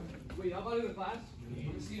 Wait, y'all about to go to class?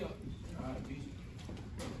 Let me see you.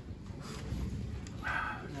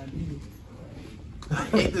 I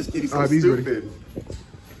hate this kid. He's so Alright, he's ready. stupid.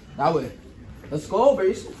 That way. Let's go,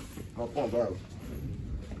 base. My phone, bro.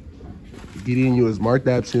 Gideon, you was marked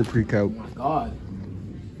absent pre-count. Oh my god.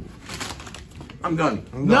 I'm done.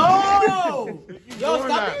 No! Yo,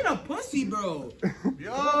 stop being a pussy, bro.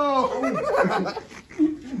 Yo!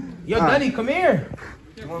 Yo, Dunny, come here.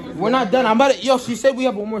 We're not done. I'm about to. Yo, she said we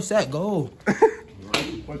have one more set. Go.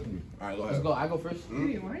 All right, go ahead. Let's go. I go first.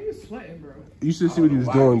 Dude, why are you sweating, bro? You should see what he's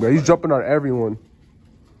doing, bro. He's jumping on everyone.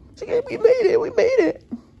 We made it. We made it.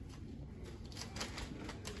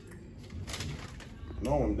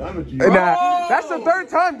 No, I'm done with you. Nah, that's the third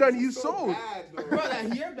time, Dunny. You sold. Bro,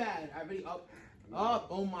 that here bad. I already up. Up.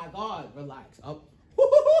 Oh my God. Relax. Up.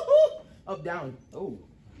 Up, down. Oh.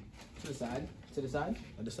 To the side. To the side.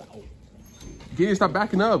 To the side. Oh. Get stop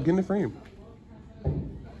backing up. Get in the frame.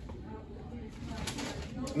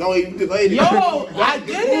 No, you delayed it. Yo, I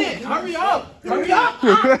did it. Hurry up. Hurry up.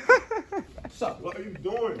 What's up? What are you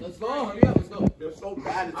doing? Let's go. Hurry up. Let's go. They're so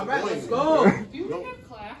bad. It's all right, annoying. let's go. Do you have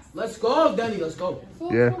class? Let's go, Danny. Let's go.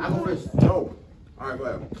 Yeah. I go first. No. All right, go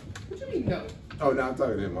ahead. What do you mean no? Oh, now I'm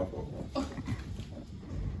talking to him. My fault.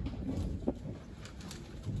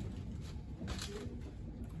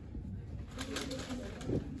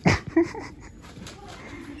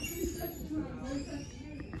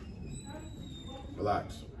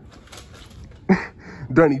 Relax.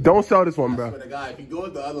 Dunny, don't sell this one, I bro. swear to God, if you do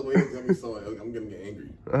it the other way, it's gonna be so. I'm gonna get angry.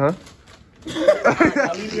 Uh-huh.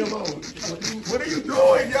 Now leave me alone. What are you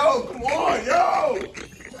doing, yo? Come on, yo.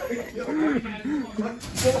 What are you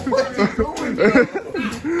doing, bro?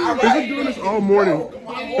 We've been doing this all morning. Yo, come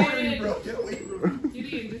on, I'm warning you, bro. Get away from me.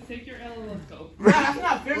 Gideon, just take your L and let's go. Nah, that's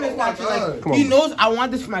not fair. That's not like, Come on. he knows I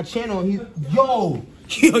want this for my channel. He's yo,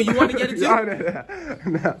 you want to get it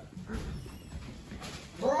too? Nah.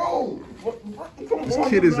 Bro, This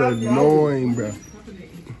kid is annoying, bro.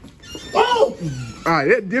 Oh! All right,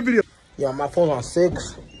 that video. Yo, my phone's on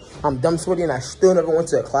 6. I'm dumb sweaty and I still never went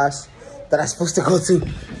to a class that I'm supposed to go to.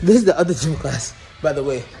 This is the other gym class, by the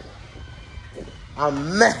way.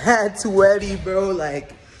 I'm mad sweaty, bro.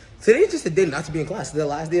 Like, today's just a day not to be in class. The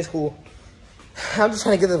last day of school. I'm just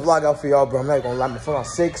trying to get this vlog out for y'all, bro. I'm not gonna lie, my phone's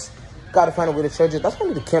on 6. Gotta find a way to charge it. That's why I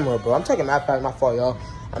need the camera, bro. I'm taking my fault, y'all.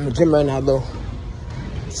 I'm in the gym right now, though.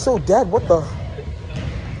 So, Dad, what type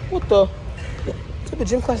of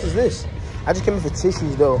gym class is this? I just came in for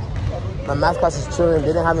tissues, though. My math class is chilling. They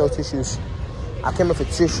didn't have no tissues. I came in for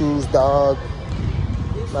tissues, dog.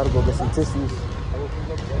 Gotta go get some tissues.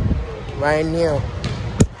 Right now.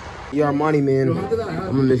 Yo, Armani, man. I'm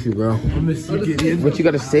gonna miss you, bro. I miss you, Gideon. What you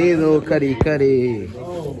gotta say, though, Cuddy?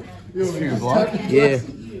 Oh, this for your vlog? Yeah.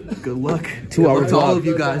 Good luck. 2 hour Good luck to all of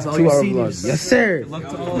you guys, all 2 your hour seniors. vlog. Yes, sir. Good luck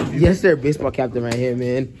to all of you. Yes, sir. Baseball captain right here,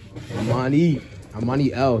 man. Armani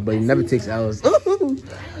L, but he never takes L's. Yo,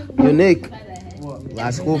 Nick.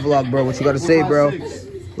 Last school vlog, bro. What you gotta say, bro?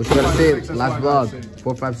 What you gotta say? Last vlog.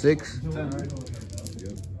 4, 5, 6.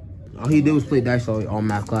 All he did was play dice all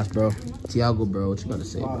math class, bro. Tiago, bro. What you gotta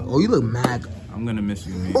say, bro? Oh, you look mad. I'm gonna miss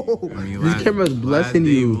you, man. This camera's blessing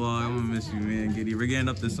you. Vlog, I'm gonna miss you, man. Giddy, we're getting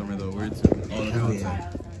up this summer though. We're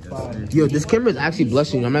all Yo, this camera's actually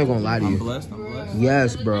blessing you. I'm not gonna lie to you. I'm blessed.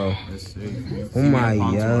 Yes, bro. Yes, Oh my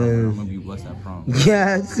I'm yes. gonna be blessed at prom.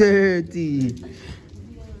 Yes, sir. T.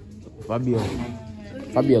 Fabio,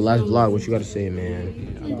 last vlog. What you gotta say,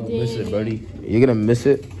 man? I'm gonna miss it, buddy. You're gonna miss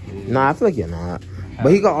it? Nah, I feel like you're not.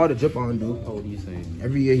 But he got all the drip on, dude. What are you saying?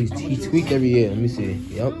 Every year he tweaked every year. Let me see.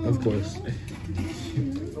 Yep, of course.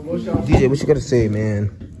 DJ, what you gotta say, man?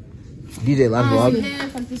 DJ, last vlog. Yeah,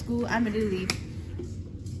 fuck the school. I'm ready to leave.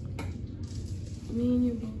 Me and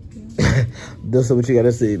you both. That's what you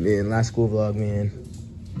gotta say, man. Last school vlog, man.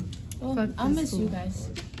 Oh, I'll miss you guys.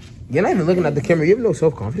 You're not even looking at the camera. You have no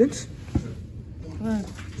self-confidence? What?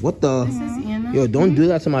 What the? This is Anna. Yo, don't do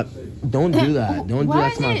that to my... Don't do that. Don't do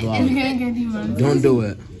that to my vlog. Don't do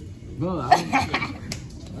it. Bro, I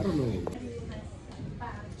don't know.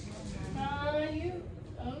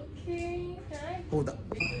 Hold up.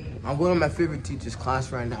 I'm going to my favorite teacher's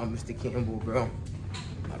class right now, Mr. Campbell, bro.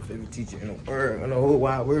 My favorite teacher in the world, in the whole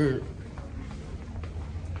wide world.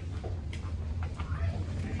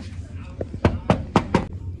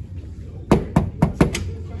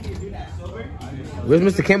 Where's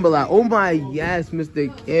Mr. Campbell at? Oh my, yes,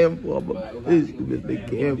 Mr. Campbell. I'm a miss you, Mr.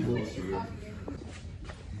 Campbell.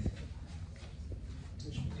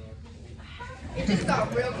 It just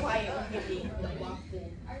got real quiet on me.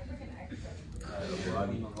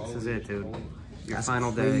 This is it, dude. Your That's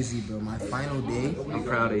final crazy, day. bro. My final day. I'm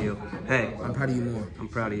proud of you. Hey. I'm proud of you more. I'm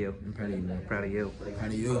proud of you. I'm proud of you more. Proud of you.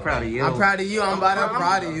 I'm proud of you. I'm proud of you. I'm proud of you. I'm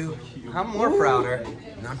proud of you. I'm more prouder.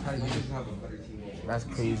 No, I'm proud of you. That's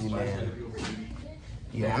crazy, man.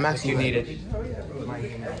 Yeah, I'm actually. You need it.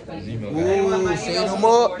 Ooh, say no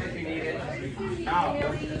more.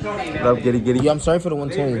 Love, Giddy. Yo, I'm sorry for the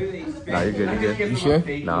 120. Nah, you're good. You sure?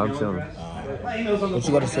 Nah, I'm chilling. What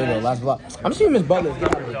you gotta say though? Last vlog. I'm seeing Miss Butler. Get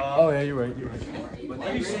out of here. Oh yeah, you're right.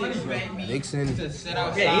 Dixon. Yeah,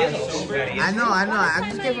 he is so sweaty. I know. I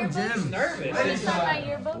just came from gym.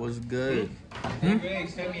 What's good? Dude, I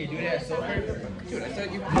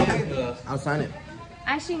thought you played the. I'll sign it.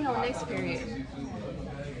 Actually, no, next period.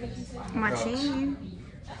 My chain.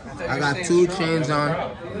 I got 2 chains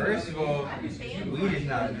on. First of all, weed is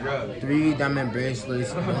not a drug. 3 diamond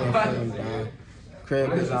bracelets.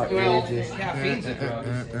 Crib is outrageous.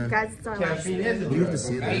 Guys, it's our last What do you have to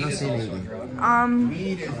say that? You're not saying anything.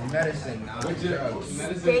 Weed is medicine, not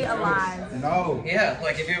drugs. Stay alive. No. Yeah,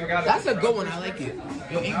 like if you ever got. That's a good one. I like it.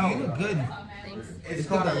 Yo, Amy, you look good. It's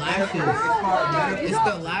called the lashes. It's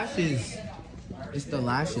the lashes. It's the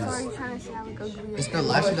lashes. Sorry, trying to say I look ugly. It's the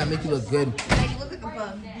lashes that make you look good.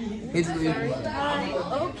 It's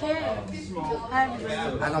Okay. I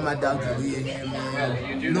got my dog to be in here,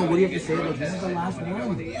 man. No, what do you have to say? Look, this is the last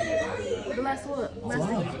one. The last what? Last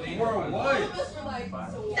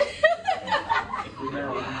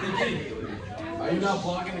Are you not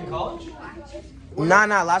vlogging in college?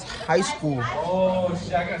 Nah, last high school. Oh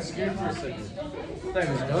shit, I got scared for a second. That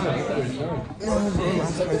was done.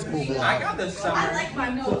 Last high school vlog. I got the summer. I like my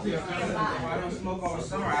nose. If I don't smoke all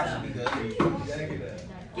summer, I should be good.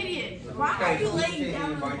 Gideon, why are you laying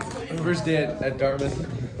down? First day at Dartmouth.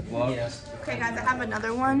 Vlog. Okay, guys, I have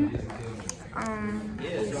another one.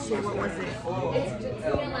 Shit, what was it?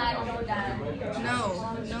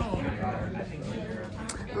 No.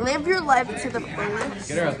 Live your life to the fullest.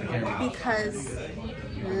 Get her out the camera. Because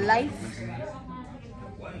life.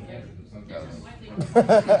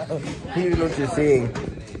 You know what you're saying.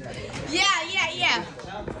 Yeah.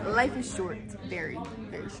 Life is short. Very,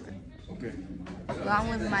 very short. Okay. Long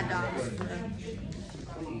live my dogs.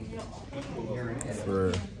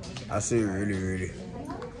 For I say really.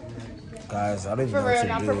 Guys, I don't even know For real, what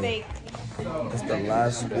not to for do. fake. It's the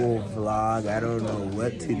last school vlog. I don't know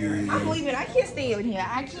what to do. I believe it. I can't stay in here.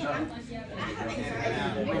 I can't.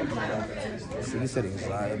 So you said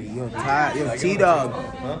anxiety. Yo, Ty, yo, T-Dog.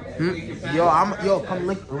 Yo, come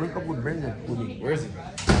link up with Brendan. Where is he?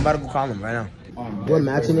 I'm about to go call him right now. We're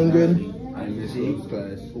matching, Ingrid.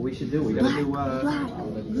 What we should do, we gotta do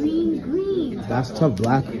Green. That's tough.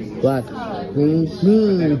 Black, green, black.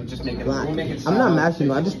 I'm not matching.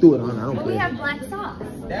 I just threw it on. I don't We care. have black socks.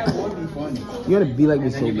 That would be fun. You're gonna be like me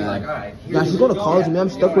so bad. Guys, she's going to college with me. I'm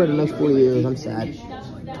stuck with her the next 4 years. I'm sad.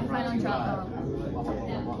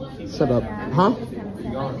 Shut up. Huh?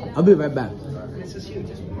 I'll be right back.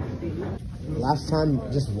 Last time,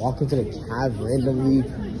 just walk into the cab randomly.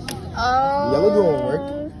 Oh. Y'all doing work?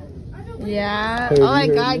 Yeah. Hey, Oh my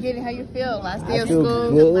you God, heard me? Gideon, how you feel? Last day I of feel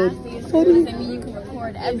school. good. Last day of school doesn't mean you can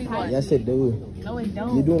record everyone. Yes, it do. No, it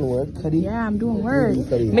don't. You doing work, Cuddy? Yeah, I'm doing work.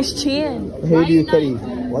 Miss Chan. Hey, do you, Cuddy?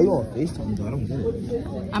 Why you on FaceTime, though? I don't get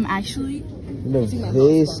it. I'm actually. No,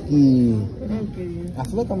 Visky. I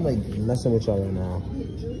feel like I'm like messing with y'all right now.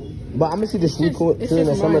 But I'm gonna see this week in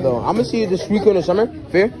the summer, though. I'm gonna see this week in the summer.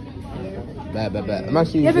 Fair? Bad. I'm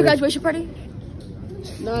actually. You have a graduation party?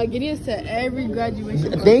 No, Gideon's to every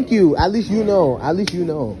graduation party. Thank you. At least you know.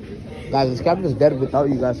 Guys, this cabin is dead without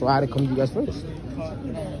you guys, so I had to come to you guys first.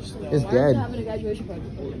 It's dead. Having a graduation party.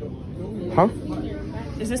 Huh?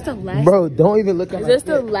 Is this the last? Bro, don't even look at Is this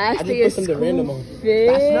the last day of school?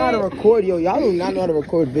 That's not a record, yo. Y'all do not know how to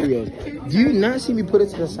record videos. Do you not see me put it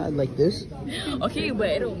to the side like this? Okay, but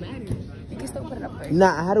it don't matter. You can still put it up first.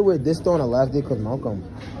 Nah, I had to wear this though on the last day because Malcolm.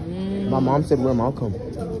 My mom said wear Malcolm.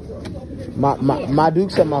 My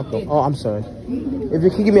Duke said Malcolm. Oh, I'm sorry. If you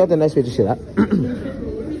can give me out the nice way to shit up. And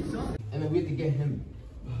then we have to get him.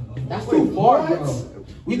 That's too far, bro.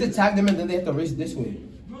 We have to tag them and then they have to race this way.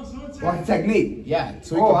 Well, I tag Nate. Yeah,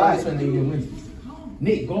 so we can go this way and then you can win.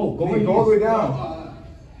 Nate, go all the way down.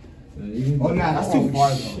 Oh, nah, that's too far,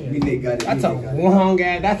 though. Nate got it. That's a long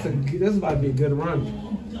ass. This is about to be a good run.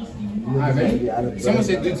 Alright, ready? Someone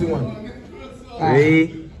said 3, 2, 1.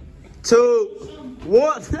 3, 2,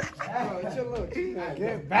 1.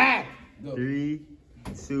 Get back. 3,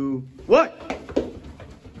 2, 1.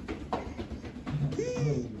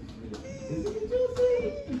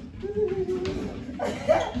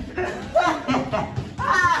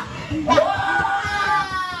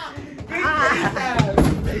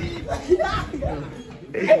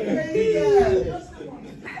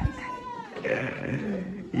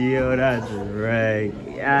 Yo, that's right.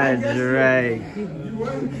 That's right. Giddy,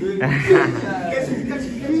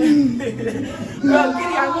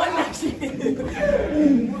 I won that shit.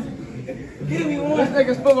 Giddy, we won.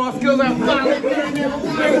 niggas spilled my skills out.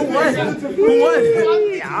 Who won?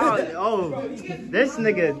 Oh, this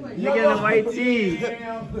nigga in the white tee.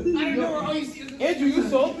 Andrew, you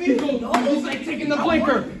sold me? He's like taking the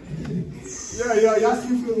blinker. Yeah, y'all see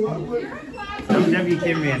me. I'm W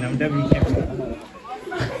Kim man. I'm W Kim.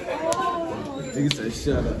 Nigga said,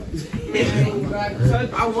 shut up.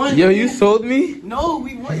 I won. Yo, you sold me? No,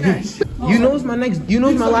 we won that shit. You know it's my next. You know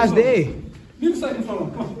it's my last day. You second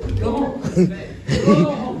phone. Go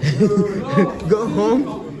home. Go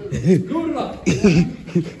home.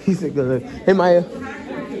 He said, "Go ahead." Hey, Maya.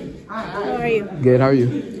 How are you? Good. How are you?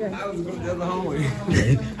 Let's go to the other hallway.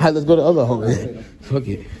 Alright, let's go to the other hallway. Fuck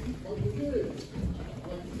it.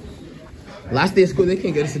 Last day of school, they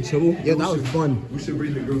can't get us in trouble. Yo, that was fun. We should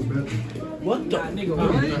bring the girls bathroom. What the? Nigga,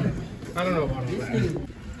 I don't know about that.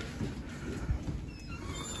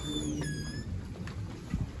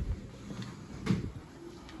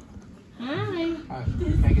 Hi.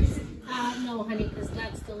 No, honey, because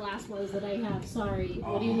that's the last ones that I have. Sorry.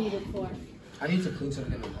 What do you need it for? I need to clean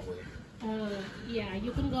something in the hallway. Yeah,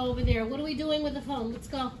 you can go over there. What are we doing with the phone? Let's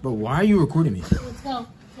go. Bro, why are you recording me? Let's go.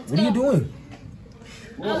 What are you doing?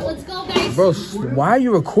 Let's go, guys. Bro, why are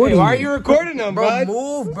you recording Why are me? you recording them, bro? Bro,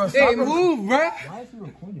 move, bro. Hey, move, bro. Why is he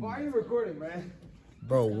recording me? Why are you recording, man?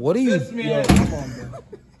 Bro, what are you? This man. Come on, bro.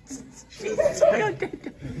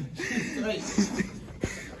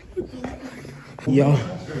 Yo,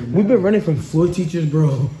 we've been running from floor teachers,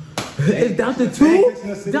 bro. It's down to 2?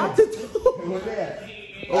 Down to 2?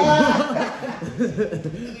 Yo,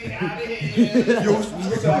 what's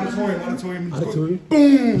the auditorium? Auditorium?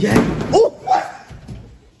 Boom! Yeah. Oh, what?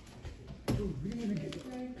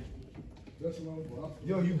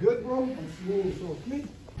 Yo, you good, bro? I'm smooth, so me.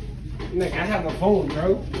 Nick, I have a phone,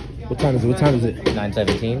 bro. What time is it? What time is it?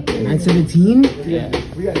 9:17. 9:17? Yeah.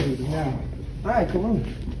 We gotta do this now. Alright, come on.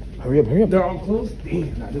 Hurry up, hurry up. They're all close?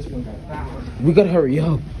 Damn, nah, this one got foul. We gotta hurry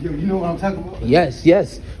up. Yo, you know what I'm talking about? Yes,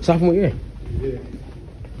 yes. Sophomore year. Yeah.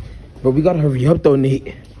 But we gotta hurry up though,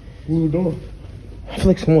 Nate. What are we doing? I feel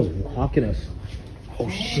like someone's walking us. Oh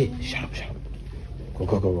shit. Shut up, shut up. Go,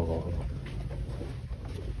 go, go, go, go, go.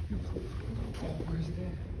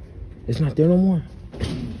 It's not there no more.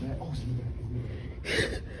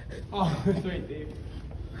 Oh, it's right there.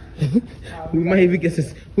 We might even get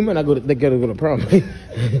this. We might not go to prom. Yo,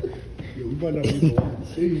 we might not be on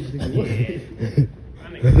stage, nigga.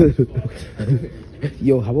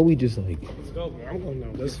 Yo, how about we just like? Let's go, bro. I'm going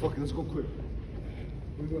now. Let's go quick.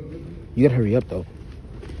 You gotta hurry up though.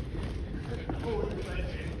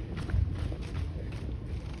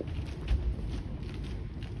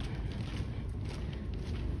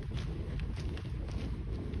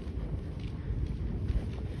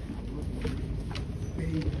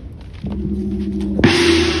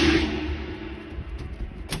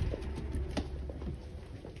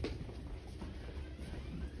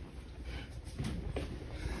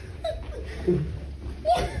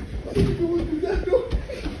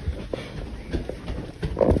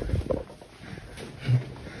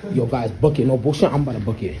 Yo, guys, book it. No bullshit. I'm about to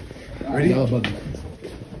book it. Ready? Yo, book it.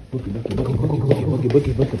 Book it, book it, book it, book it, book it, book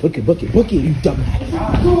it, book it, book it, book it, book it, book it, you dumbass.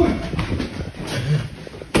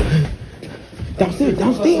 Downstairs,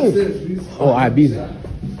 downstairs. Oh, all right, busy.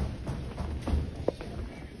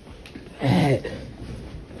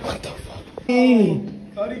 What the fuck?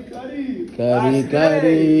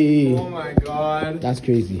 Cuddy. Oh my god. That's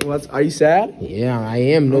crazy. Are you sad? Yeah, I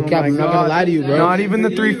am. No cap. I'm not gonna lie to you, bro. Not even the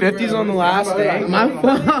 350s on the last day. My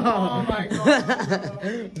fault. Oh my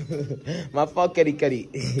god. My fault, Cuddy.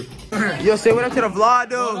 Yo, say what up to the vlog,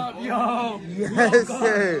 dude. What up, yo? Yes,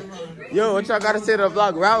 sir. Yo, what y'all gotta say to the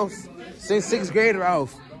vlog? Ralph. Since 6th grade,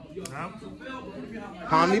 Ralph.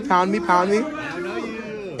 Pound me, pound me, pound me. I know you.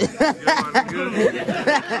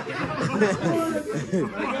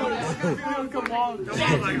 Come on,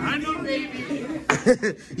 like I know, baby.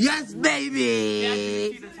 Yes,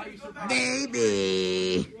 baby.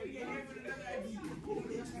 Baby.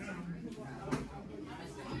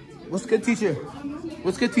 What's good, teacher?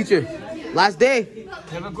 What's good, teacher? Last day.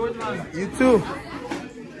 Have a good one. You too.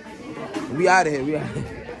 We out of here. We out of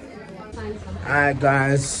here. All right,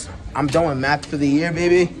 guys. I'm done with math for the year,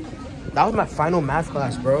 baby. That was my final math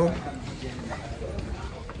class, bro.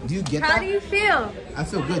 Do you get that? How do you feel? I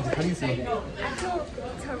feel good. How do you feel? I feel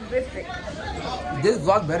terrific. This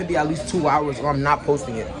vlog better be at least 2 hours or I'm not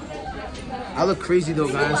posting it. I look crazy though,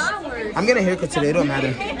 guys. 2 hours. I'm getting a haircut today. It don't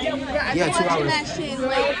matter. Yeah, 2 hours. That shit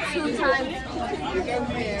like 2 times.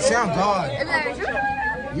 Sound God. Is that true?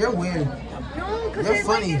 You're weird. No, because You're it's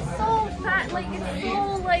funny. like, it's so fat, like, it's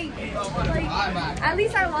so, like, at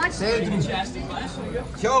least I watched it.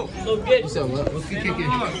 Yo. What's up, what? What's the kick it?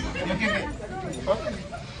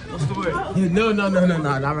 What's the word? No, not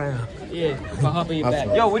right now. Yeah, I'll hop on your back.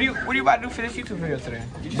 Yo, what are you about to do for this YouTube video today?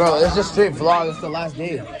 Bro, it's just straight vlog. It's the last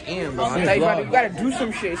day. Damn, bro. I thought you gotta do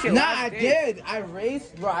some shit. Nah, I did. I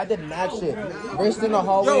raced. Bro, I did mad shit. Raced in the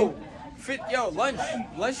hallway. Yo, lunch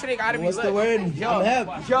today gotta be lit. What's the word? Yo, I'm hep.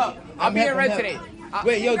 I'll be in red today.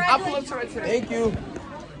 Wait, yo, I'll pull up to red today. Thank you.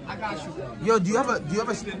 I got you. Yo, do you have a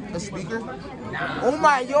speaker? Nah. Oh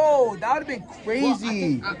my, yo, that would have been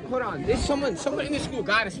crazy. Well, hold on, there's someone in the school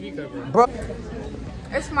got a speaker, bro.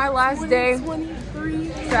 It's my last day.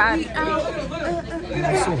 Sad.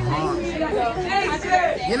 It's so hot.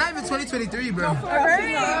 You're not even 2023, bro.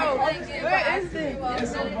 Where is it?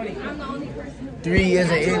 3 years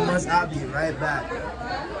and 8 months. I'll be right back.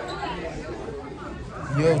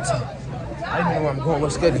 Yo, I don't know where I'm going.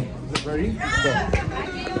 What's good? Ready? Go.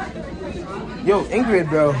 Yo, Ingrid,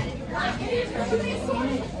 bro.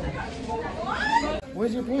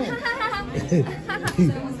 Where's your pen?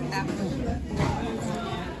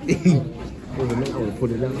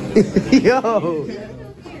 Put it down. Yo.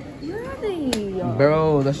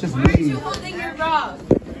 Bro, that's just me. Why are you holding your rock?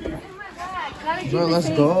 Bro, let's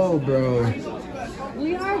go, bro.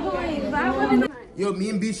 We are going, but I want to. Yo, me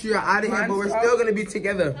and B are out of here, but we're still gonna be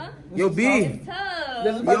together. Yo, B.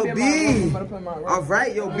 Yo, B. All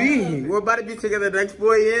right, yo, B. We're about to be together the next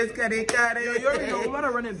 4 years. Yo, you already know, we're about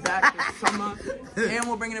to run it back this summer, and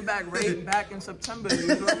we're bringing it back back in September. You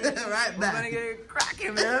know what I mean? Right back. We're gonna get it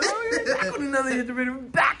cracking, man. Back with another year to bring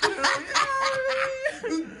it back. Back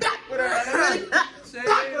with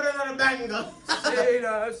another banger. Say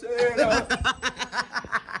that.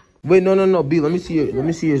 Wait, no, B. Let me see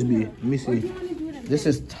yours, B. Let me see. This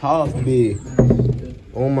is tough, B.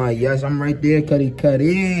 Oh my, yes, I'm right there, cutty.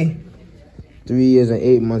 3 years and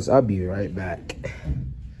 8 months. I'll be right back.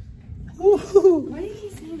 Why did he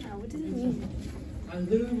say that? What does it mean?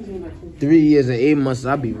 3 years and 8 months.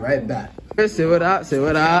 I'll be right back. Say what up.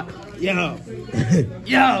 Yo.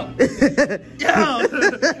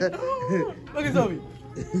 Look at Toby.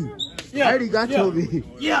 I already got Toby.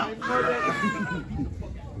 Yeah.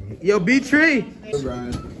 Yo, B-Tree.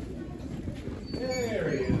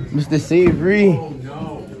 Mr. Savory. Oh,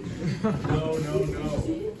 no. No.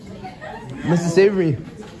 Mr. Savory,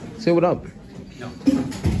 say what up.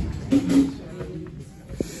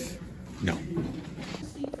 No.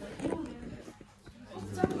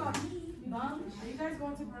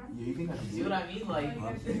 See what I mean? Like,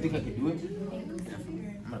 You think I can do it?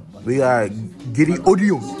 We got Giddy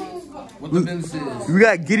Audio. what the business is. We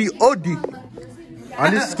got Giddy Odi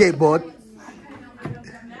on this skateboard.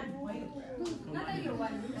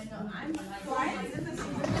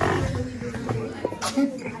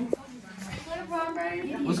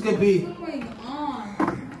 What's good, B?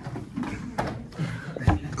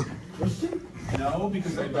 No,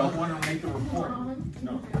 because I don't want to make the report.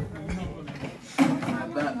 No.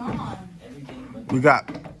 We got.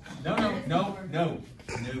 No.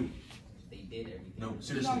 They did everything. No,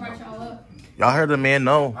 seriously. No. Y'all heard the man,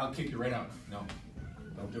 no. I'll kick you right out. No.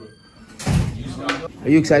 Don't do it. Are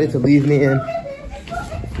you excited to leave me in?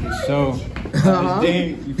 So,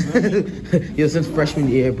 Yo, since freshman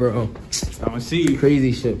year, bro. I'm gonna see you.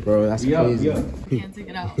 Crazy shit, bro. That's crazy. Can't take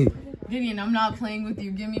it out. Gideon, I'm not playing with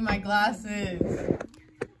you. Give me my glasses.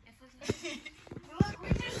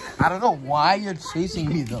 I don't know why you're chasing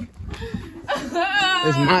me, though.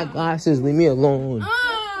 It's my glasses. Leave me alone.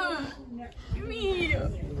 Give me.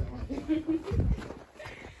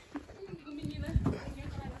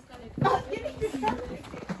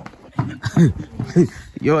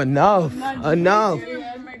 Yo, enough. Enough.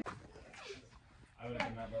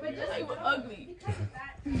 But just you were ugly.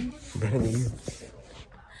 Better than you.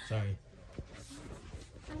 Sorry.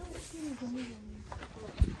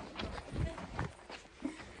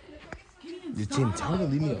 Your chin, tell her to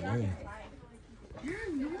leave me alone. You're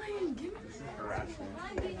annoying. Give me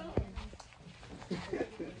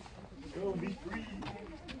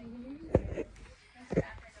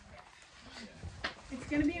It's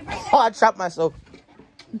gonna be a break. Oh, I chopped myself.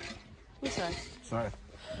 Who's that? Sorry.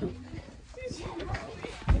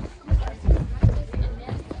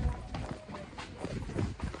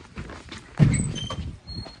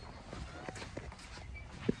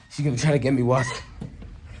 She's gonna try to get me. Watch.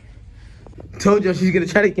 Told you she's gonna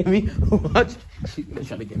try to get me. Watch. She's gonna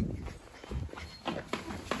try to get me.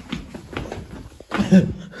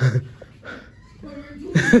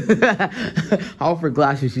 All for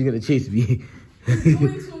glasses, she's gonna chase me. This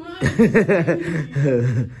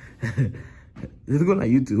is going on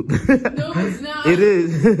YouTube. No, it's not. It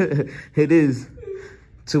is. It is.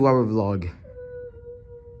 2-hour vlog.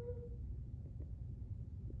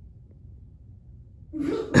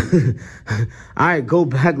 Alright, go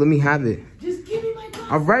back. Let me have it. Just give me my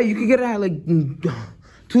glasses. Alright, you can get it at like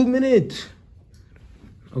 2 minutes.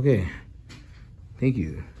 Okay. Thank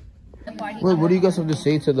you. Wait, what do you guys have to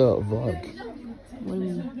say to the vlog? What do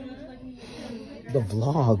you mean? The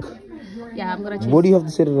vlog. Yeah, I'm gonna change. What do you have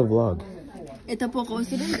to say to the vlog? Ito po ko.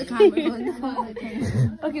 Sit in the camera.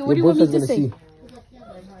 Okay, what do you Your want me boyfriend's to gonna say? see.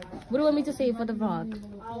 What do you want me to say for the vlog?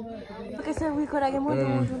 Porque se we could get more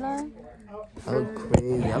than I look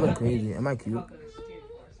crazy. I look crazy. Am I cute?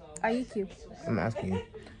 Are you cute? I'm asking you.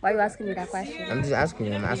 Why are you asking me that question? I'm just asking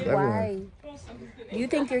you. I'm asking Why? everyone. Do you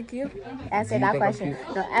think you're cute? Answer Do you that think I'm question.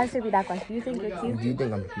 cute? No, answer me that question. Do you think you're cute? Do you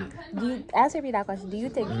think I'm cute? Do you answer me that question? Do you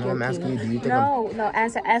think No, you're I'm asking you, cute? do you think no,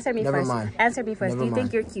 answer me Never first. mind. Answer me first. Never Do you think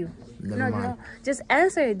mind. you're cute? Never mind. No. Just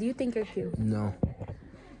answer. Do you think you're cute? No.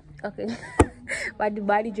 Okay. Why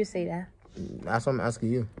did you say that? That's what I'm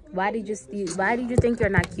asking you. Why did you think you're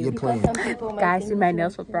not cute? You're playing. Guys, see my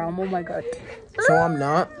nails were brown. Oh my god. So I'm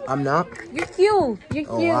not. I'm not. You're cute. You're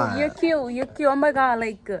Oh, cute. wow. You're cute. You're cute. Oh my god,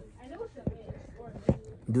 like.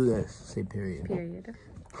 Do this. Say period. Period.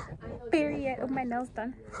 Period. Oh, my nails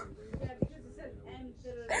done.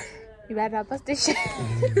 You better not bust this shit.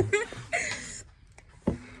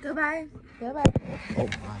 Goodbye. Goodbye. Oh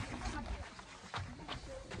my.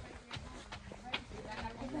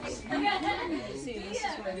 See, this is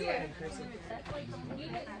what I write in person.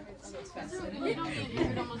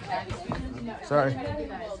 Sorry.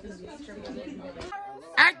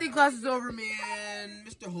 Acting class is over, man.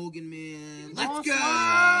 Mr. Hogan, man. Let's go.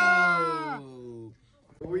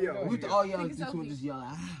 We all yell. Just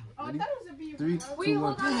yell. Ready? 3, 2,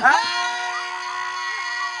 1.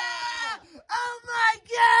 Oh my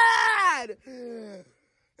God!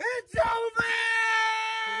 It's over!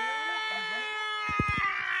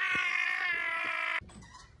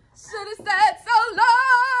 Should have said so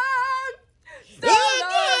long. So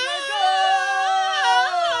long ago.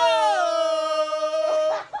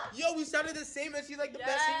 Yo, we sounded the same and she's like the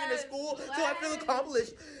best singer in the school, so I feel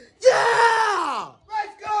accomplished. Yeah!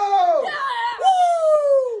 Let's go! Yeah!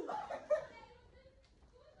 Woo!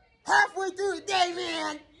 Halfway through the day,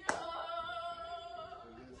 man.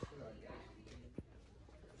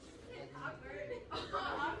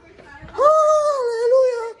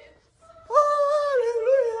 Hallelujah!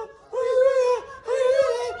 Hallelujah! Hallelujah!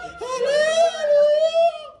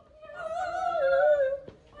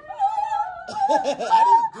 How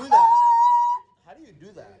do you do that? How do you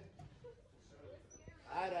do that?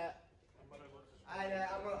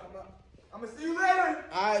 I'm gonna see you later.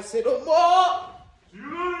 Alright, say no more. See you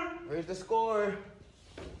later. Here's the score.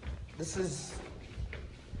 This is.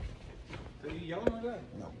 Are you yelling like that?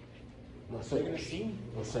 No. No, sir. Making a scene?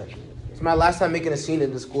 No, sir. It's my last time making a scene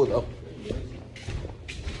in the school, though.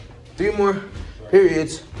 3 more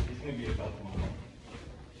periods.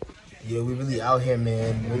 Yeah, we really out here,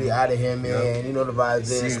 man. Really out of here, man. Yep. You know the vibes,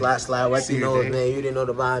 man. Slide, wipe your nose, man. You didn't know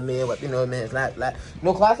the vibe, man. Wipe your nose, man. Slide.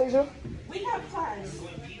 No class, Asia? We have class.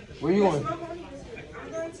 Where you going? I'm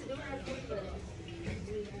going to do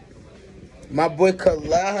My boy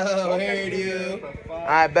Kalal, heard you.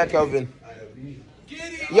 Alright, back, Kelvin.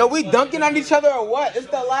 Yo, we dunking on each other or what? It's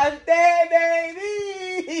the last day,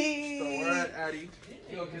 baby. So we're at Addy.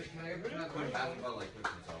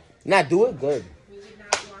 Nah, do it good.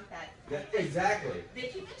 Yeah, exactly. They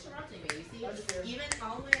keep interrupting me. You see, even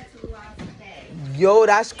all the way at 2 hours a day. Yo,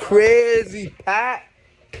 that's crazy, Pat.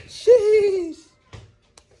 Jeez.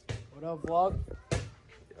 What up, vlog?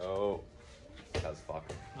 Yo, that's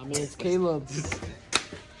fucking. I mean, it's Caleb.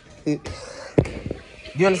 Do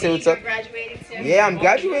you understand what's up? You're graduating too? Yeah, I'm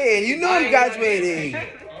graduating. You know I'm graduating.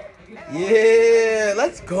 Yeah,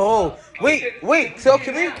 let's go. Wait. So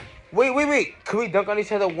can we? Wait. Can we dunk on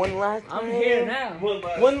each other one last time? I'm here now.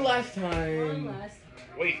 One last time.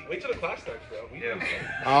 Wait till the class starts, bro.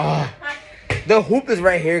 The hoop is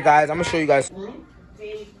right here, guys. I'm gonna show you guys.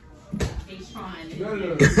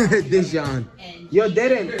 Deshaun. Yo,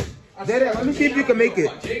 Dede, let me see if you can make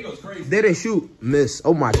it. Dede, shoot. Miss.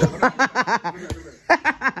 Oh my God.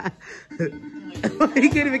 He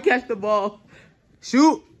can't even catch the ball.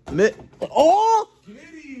 Shoot. Oh!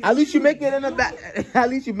 At least you make it in a At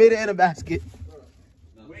least you made it in a basket.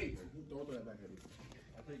 Wait, don't throw that back at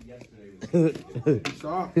me.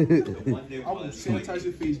 Stop. I will sanitize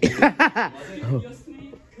your face.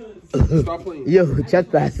 Stop playing. Yo,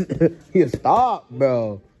 chest pass. Yo, stop,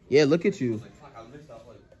 bro. Yeah, look at you.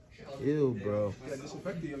 Ew, bro.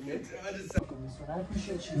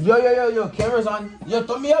 Yo, camera's on. Yo,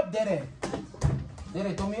 throw me up, Dede.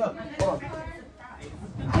 Dede, throw me up. Hold on.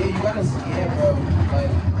 Yeah, you gotta see it, bro.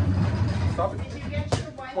 Like, stop it.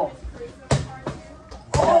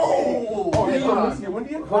 Oh,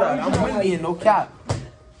 Hold on, I'm windy and no cap.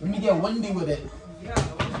 Let me get windy with it.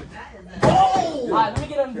 Oh! Alright, let me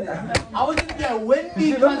get under there. I was gonna get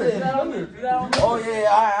windy, cousin. Oh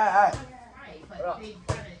yeah, alright.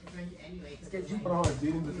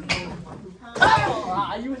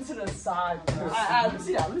 Oh, you went to the side. Let me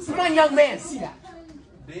see that. Come on, young man. See that.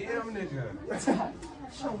 Damn, nigga.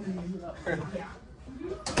 Show me.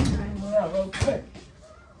 Real quick.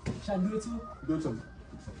 Should I do it too? Do it to me.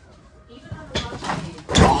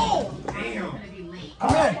 Oh! Damn.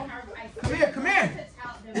 Come here. Come here.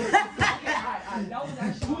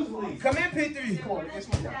 Come in, P3. Come on, it's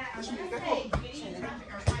me now. It's me.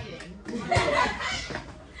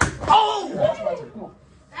 Oh!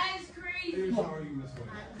 That is crazy.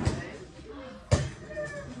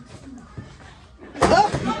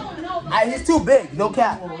 He's too big. No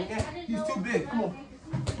cap. He's too big. Come on.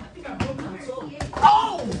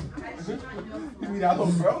 Oh! Give me that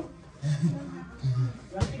little bro.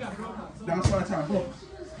 That's my time. Come on.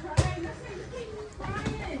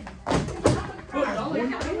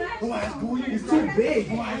 He's too big.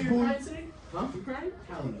 Huh?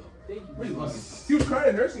 He was crying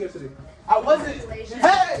in nursing yesterday. I wasn't.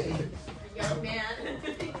 Hey! Young man.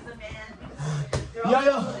 Yo.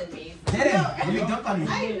 Daddy, let me dunk on you.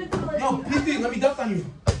 Yo, P3, let me dunk on you.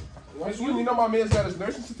 You know my man's got his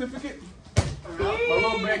nursing certificate? My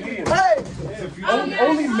little man Gideon. Hey!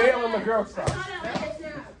 Only male in the girl style.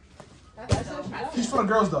 He's for the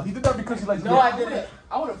girls though. He did that because he likes No, I didn't.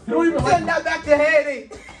 I would have You don't even Send that back to Haiti.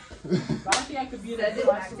 But I think I could be in that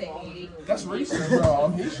class tomorrow. That's racist, bro.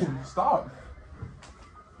 I'm Haitian. Stop.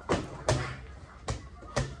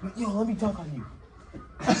 Yo, let me dunk on you.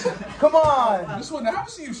 Come on. This one, I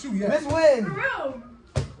haven't seen you shoot yet. Miss Win.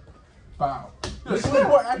 Wow. Miss Win,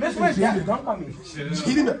 dunk on me.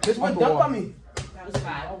 Miss Win, dunk on me.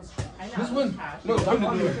 Miss Win, no, dunk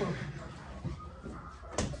on me.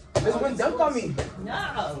 Miss Win, dunk on me.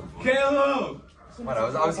 No. Caleb! What, I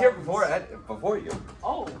was here before you.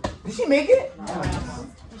 Oh. Did she make it?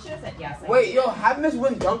 You should have said yes. Wait, yo, have Miss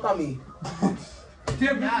Win dunk on me.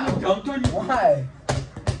 Damn, dunked on you? Why?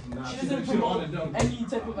 She doesn't promote any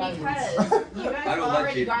type of Because violence. you guys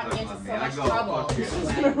already got me into so much trouble.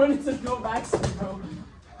 She's gonna run into no vaccine, bro.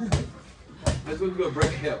 This one's gonna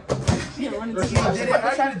break a hip. She's gonna run into Daddy, I'm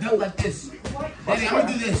gonna try to dunk like this. Daddy, I'm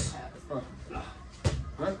gonna do this.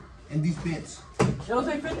 And these pants. It'll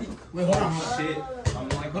take 50. Wait, hold on. Shit. I'm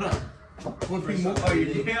like, Hold on. One free move. oh,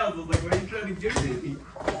 your nails. I was like, what are you trying to do to me?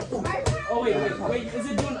 Oh, wait. Is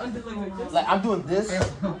it doing under like this? Like, I'm doing this.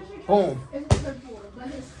 Boom.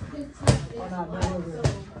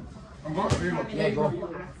 I'm going to Yeah, go.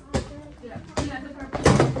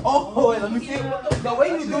 Oh, wait, let me see. The way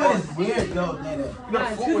you do it is weird, though, Daddy.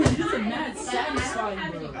 Guys, this is mad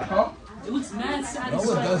satisfying, bro. Huh? It looks mad No,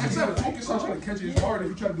 satisfying. it doesn't. Instead of focus on trying to catch it, it's hard if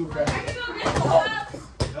you try to do it fast.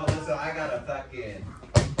 No, listen, I got a fucking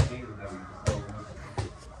thing with them.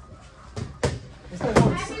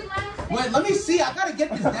 Wait, let me see. I gotta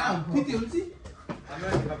get this down. PT, let me see. I'm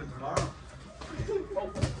gonna come in tomorrow.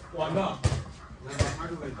 Why not?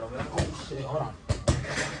 Oh, shit, hold on.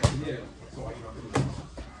 Yeah.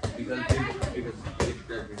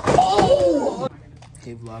 Oh!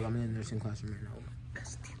 Hey, vlog, I'm in the nursing classroom right now.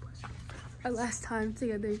 Our last time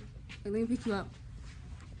together. Wait, let me pick you up.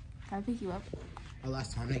 Can I pick you up? Our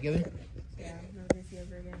last time together? Yeah, never gonna see you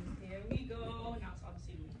ever again. Here we go. Now it's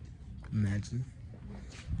obviously me. Imagine.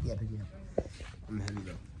 Yeah, pick me up. I'm heavy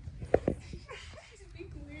though.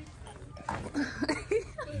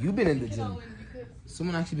 You've been in the gym.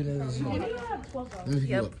 Someone actually been in the gym. Let me pick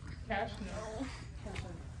you up. Cash, no.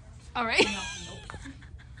 All right.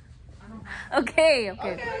 Okay.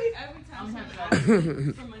 Every time someone asks for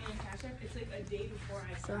money on Cash App, it's like a day before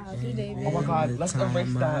I So how's your day been? Oh my god, let's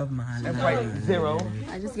erase that and write 0.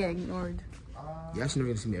 I just get ignored. You're actually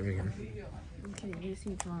never gonna see me ever again. Okay, you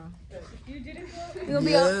see you tomorrow. You didn't go? You'll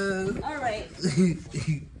be up. All right.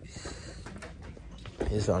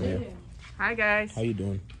 It's on you. Hi guys. How you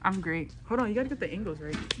doing? I'm great. Hold on, you gotta get the angles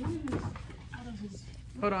right.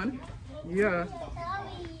 Hold on. Yeah.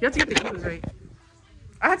 You have to get the angles right.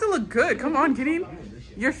 I have to look good. Come on, Gideon.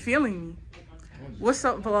 You're feeling me. What's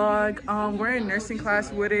up, vlog? We're in nursing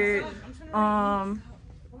class with it.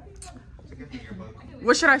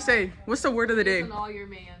 What should I say? What's the word of the day? All your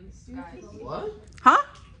mans, guys. What? Huh?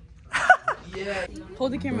 Yeah.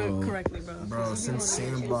 Hold the camera correctly, bro. Bro, since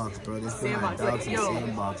sandbox, bro. This is my dog's in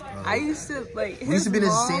sandbox, bro. I used to like. We used to be in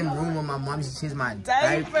the same room when my mom used to change my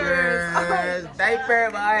diapers. Diaper,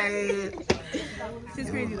 bye. It's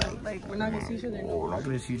crazy. Like we're not gonna see each other no We're more. not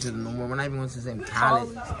gonna see each other no more. We're not even going to the same college.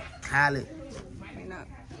 We're not.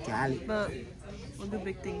 Cali. But We'll do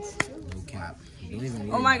big things. No cap. Don't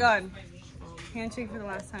even Oh my god. Handshake for the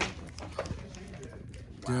last time.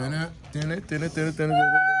 What do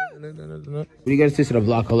you gotta say to the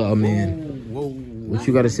vlog? Hello, man. Whoa. What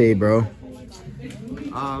you gotta say, bro?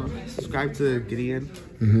 Subscribe to Gideon.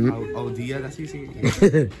 Mm-hmm. That's who you see.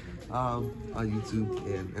 On YouTube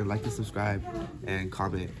and like and subscribe and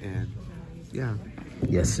comment and yeah.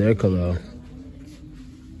 Yes, sir, Kalo.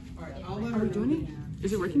 Are we doing it?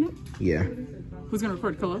 Is it working yet? Yeah. Who's gonna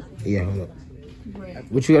record? Kalo? Yeah, hold up.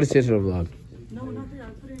 What you gotta say to the vlog?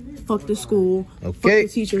 Fuck the school. Okay. Fuck the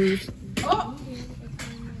teachers.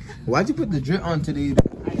 Why'd you put the drip on today?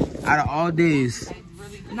 Out of all days.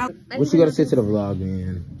 What you gotta say to the vlog,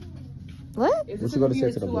 man? What? What you gotta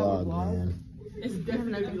say to the vlog, man? It's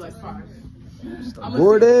definitely gonna be like 5.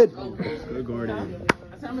 Gordon! Good Gordon.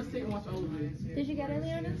 I'm gonna sit and watch all of it. Did you get it,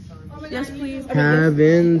 Leona? Yes, please.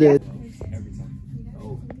 Having the...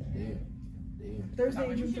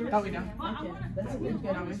 Thursday, June 3rd. That way down. That's it.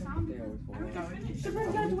 That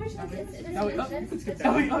way up.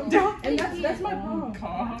 That way up, down. And that's my prom.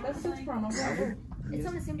 That's 6 prom. It's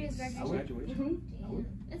on the same day as graduation.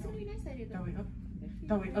 It's gonna be nice that I do that.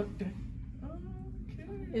 That way up, down.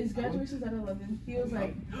 His graduation's at 11. He was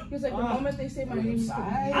like, the moment they say my name,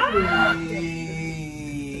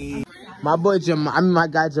 My boy my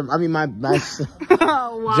guy Jamire,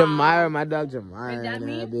 my dog Jamire.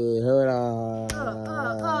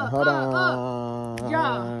 Hold on.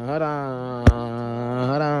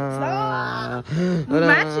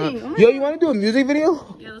 Yo, you want to do a music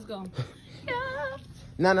video? Yeah, let's go.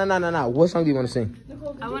 No. What song do you want to sing?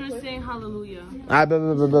 I want to sing Hallelujah. I'm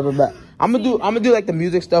gonna do like the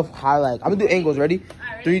music stuff. I'm gonna do angles. Ready?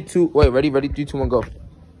 3, 2. Wait, ready? 3, 2, 1, go.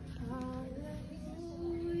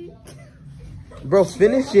 Bro,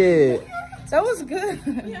 finish it. That was good.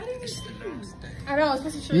 I know,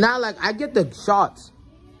 especially Nah, like I get the shots.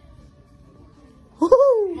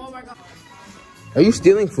 Oh my god. Are you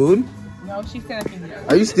stealing food? No, she's standing here.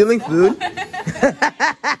 Are you stealing food?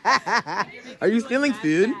 Are you stealing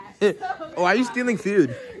food? Oh, are you stealing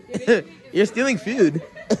food? You're stealing food.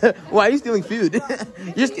 Why are you stealing food?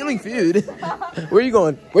 You're stealing food. Where are you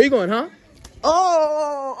going? Where are you going, huh?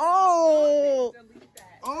 Oh!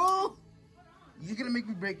 You're gonna make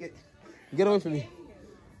me break it. Get away from me.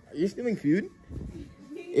 Are you stealing food?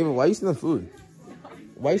 Ava, why are you stealing food?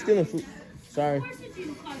 Why are you stealing food? Sorry.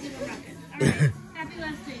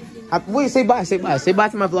 Wait, say bye. Say bye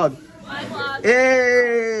to my vlog. Bye, vlog.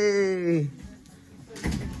 Hey!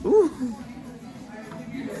 Ooh.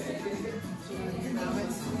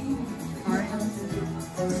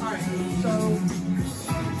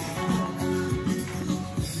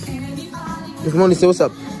 Miss Mahoney, say what's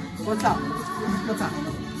up. What's up? What's up?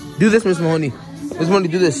 Do this, Miss Mahoney. Miss Mahoney,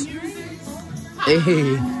 do this. Hey,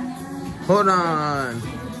 hold on.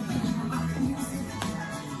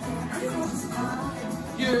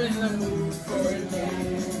 You're in the mood for it.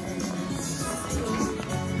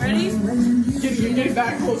 Ready? Get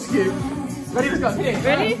back, close skip. Ready? Let's go. Hit it.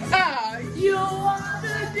 Ready? You are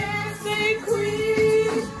the dancing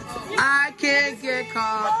queen. I can't get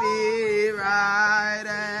copyrighted.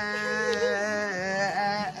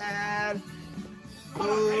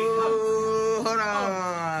 Ooh, hold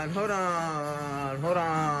on.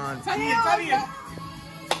 Tell me.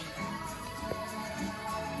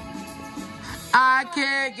 I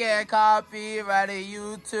can't get copyrighted.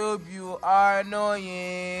 YouTube, you are annoying.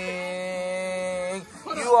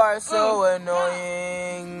 You are so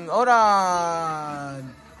annoying. Hold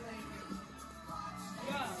on.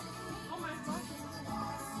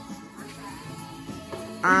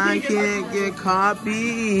 I can't get copied.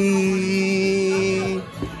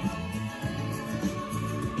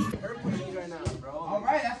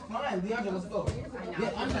 Alright, that's fine. Leandra, let's go.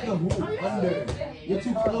 Get under the hoop. Under. You're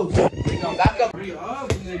too close. Back up.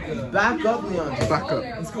 Back up, Leandra. Back up.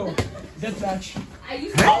 Let's go. Death match.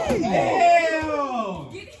 Hey!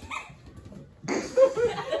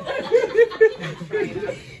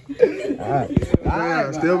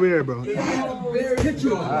 Alright, stay over here, bro.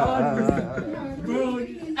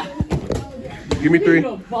 Give me 3.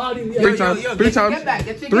 3 times. 3 times.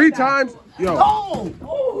 3 times. Yo. Oh!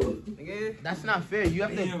 That's not fair. You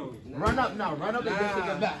have to run up now. Run up and then take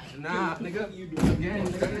it back. Nah, nigga. You do it again.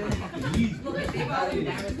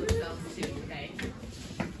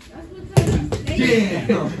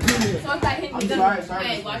 Damn. So if that hit I'm you, sorry.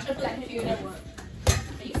 Hey, watch if that hit you, then what?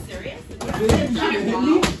 Are you serious?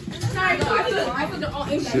 Sorry, no, I put the all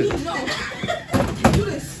in that. No. Do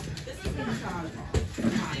this. This is gonna sound.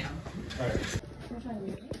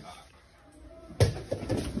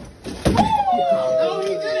 No, he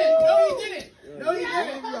didn't.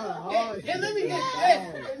 Hey, let me get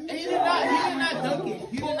this. He did not dunk it.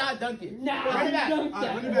 He did not dunk it. Nah, run it back. run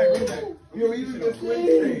Run it back. Yo, even this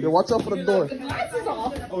way. Yo, watch out for the door.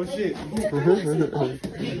 Oh shit.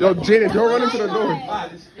 Yo, Jaden, don't run into the door.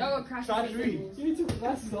 Y'all go crash. Try to read. You need to take the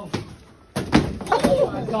glasses off.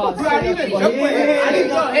 Oh my God. Dude, I didn't even jump with it. I didn't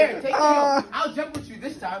go here. Take it. I'll jump with you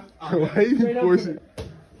this time. Why you forcing?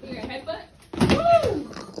 Your headbutt?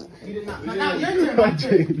 He did not. Now your turn. My turn.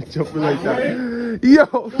 Jaden jumping like that. Yo.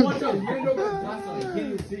 Watch out. You didn't know the glasses. Can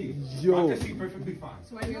you see? Yo. I can see perfectly fine.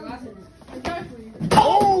 So why your glasses?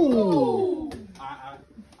 Oh.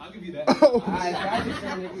 I'll give you that. Oh. Alright, Patrick's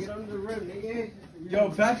turn, nigga. Get under the rim, nigga. Yo,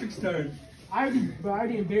 Patrick's turn. I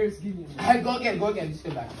already embarrassed Gideon. Alright, go again. Just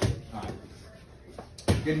go back. Alright.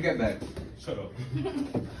 Get back. Shut up.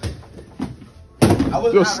 I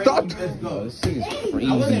was Yo, not stop. ready. Let's go. This thing is I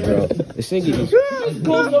crazy, wasn't bro. ready. This thing is He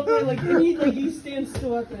goes up there like he stands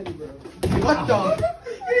still at the end, bro. What the?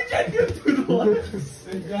 You can't get through the lines.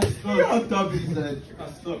 How dumb is that?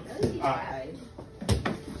 I'm stuck. Alright.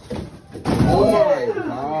 Oh my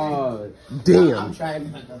God. Damn. I'm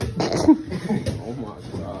trying. Oh my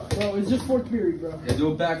God. Bro, it's just fourth period, bro. Yeah,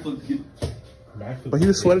 do a backflip. But he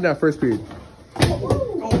was sweating that first period.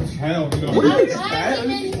 Oh, hell no. What is Why did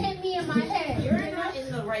they hit me in my head? You're not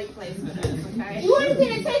in the right place for this, okay? You weren't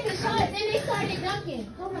gonna take a shot, then they started dunking.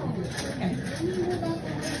 Hold on. Okay.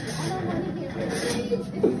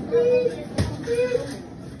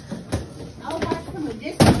 I'll watch from a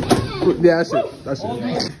distance. Yeah, that's it. That's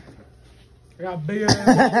it. I got big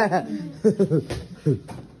ass.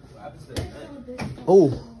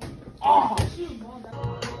 Oh. Oh.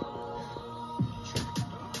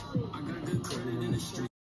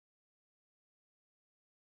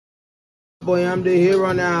 Boy, I'm the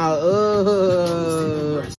hero now.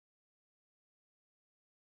 Oh,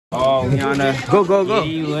 Rihanna. Go.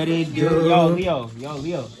 What it do? Yo,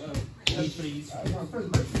 Leo.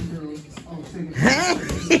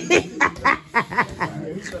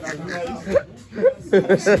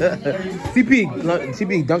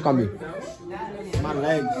 TP, dunk on me. My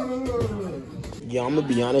leg. Yeah, I'm gonna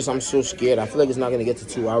be honest, I'm so scared. I feel like it's not gonna get to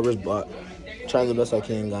 2 hours, but try the best I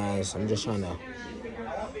can, guys. I'm just trying to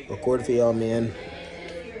record for y'all, man.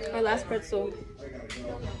 Our last pretzel.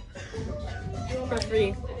 For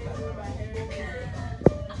free.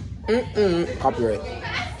 Copyright.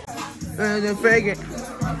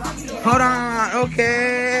 Hold on,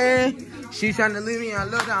 okay. She trying to leave me on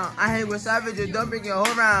lowdown. I hate with savages, don't bring your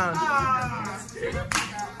whole round.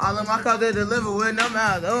 All of my cups they deliver with no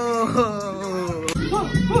mouth. Oh.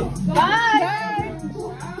 Bye.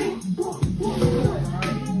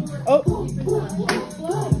 Oh.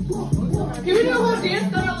 Can we do a whole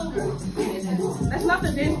dance though? That's not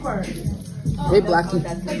the dance part. Hey, Blackie.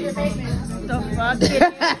 The fuck?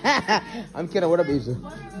 I'm kidding. What up, Asia?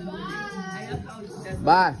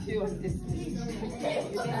 Bye.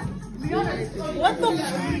 What the?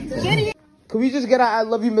 Get it. Can we just get a I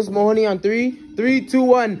love you, Miss Mahoney on 3? 3, 2,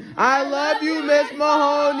 1. I love you, Miss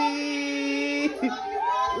Mahoney.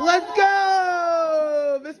 Let's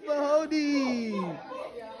go, Miss Mahoney.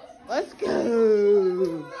 Let's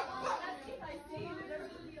go.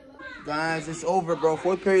 Guys, it's over, bro.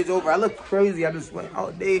 4th period's over. I look crazy. I've been sweating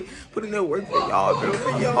all day, putting in work for y'all, bro.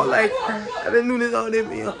 For y'all, like, I've been doing this all day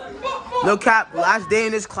for y'all. No cap, last day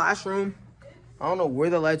in this classroom. I don't know where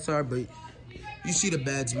the lights are, but you see the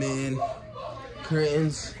beds, man.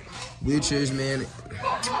 Curtains, wheelchairs, man.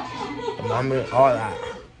 All that.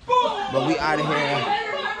 But we out of here.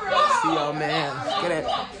 See y'all, man. Get it.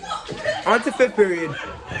 On to 5th period.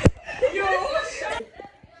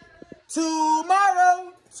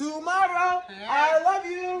 Tomorrow, I love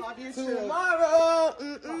you. Tomorrow,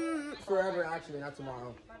 forever, actually, not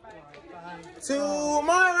tomorrow.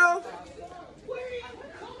 Tomorrow.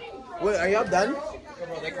 Wait, are y'all done?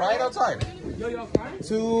 They crying outside.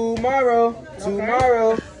 Tomorrow,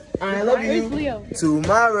 I love you.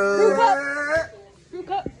 Tomorrow. Group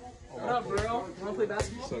cup. What up, bro? Wanna play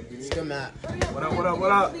basketball? Still Matt.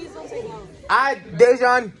 What up?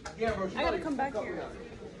 Dejan. I gotta come back here.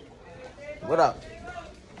 What up?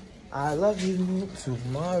 I love you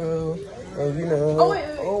tomorrow. And you know. Oh, wait.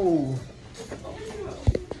 Oh.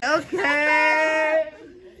 Okay.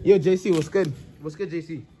 Yo, JC, what's good? What's good,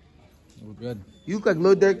 JC? We're good. You look like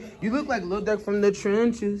Lil Durk. You look like Lil Durk from the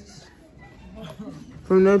trenches.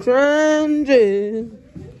 From the trenches.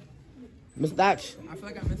 Miss Thatch. I feel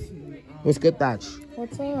like I missed What's good, Thatch?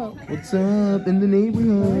 What's up? What's up in the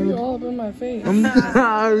neighborhood? Why are you all up in my face? I'm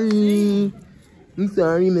sorry. I'm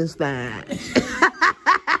sorry, Miss Thatch.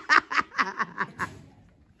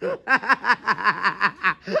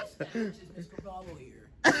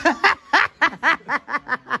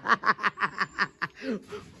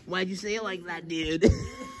 Why'd you say it like that, dude?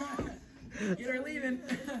 You're leaving.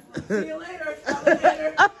 See you later.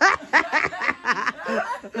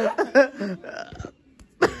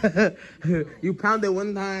 You pounded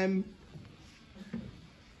one time.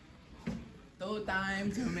 2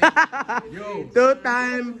 times, too many. Yo. 2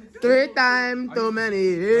 times, 3 times, too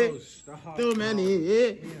many. Too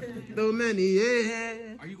many. Too many.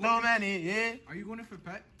 Are you Too many. Are you going in for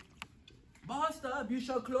pet? Boss up, you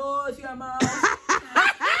should close your mouth.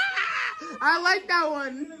 I like that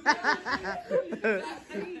one.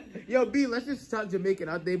 Yo, B, let's just talk Jamaican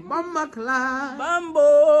out there. Bamba class.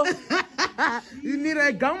 Bambo. You need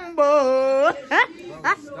a gumbo.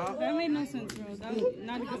 That made no sense, bro. That was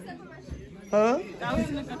not a good one. Huh? That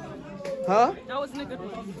wasn't a good one. Huh? That wasn't a good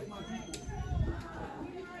one.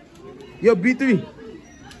 Yo, B3.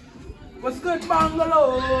 What's good,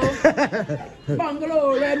 bungalow?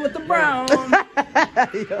 Bungalow, red with the brown.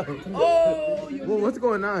 Yo. Oh, Well, what's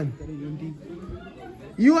going on?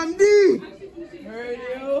 UMD. Heard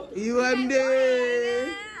you. UMD.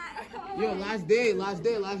 Yo, last day.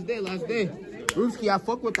 Ruski, I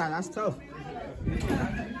fuck with that. That's tough.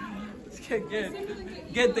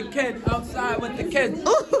 Get the kid outside with the kids.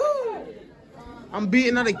 I'm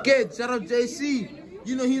beating on the kid. Shout out JC.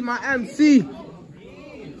 You know he's my MC.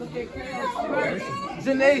 She's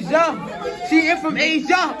in Asia. She in from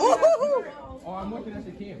Asia. Ooh. Oh, I'm looking at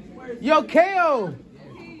the camp. Yo, KO.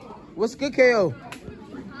 What's good, KO?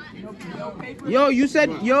 Yo, you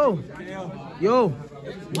said, yo.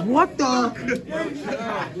 What the?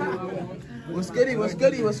 What's goody? What's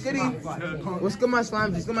good, my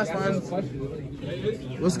slimes?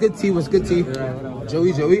 What's good, T?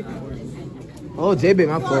 Joey? Oh, J-Bay,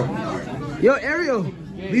 my fault. Yo, Ariel,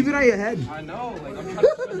 leave it on your head. I know.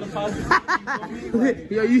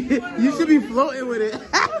 Yo, you should be floating with it.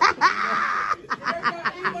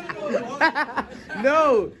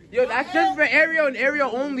 No, yo, that's just for Ariel and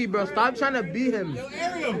Ariel only, bro. Stop trying to beat him. Yo,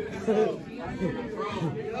 Ariel.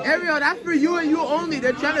 Ariel, that's for you and you only.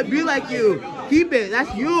 They're trying to be like you. Keep it.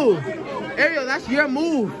 That's you. Ariel, that's your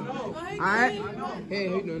move. Alright? Hey,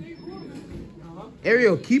 how you doing?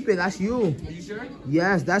 Ariel, keep it. That's you. Are you sure?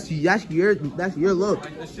 Yes, that's your look.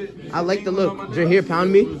 I like the look. Did you hear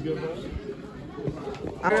pound me?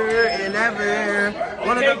 And ever.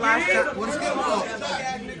 One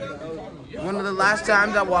of the last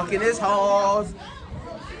times I walk in his halls.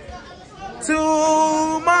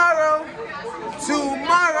 Tomorrow.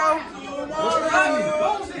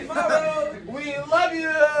 We love you.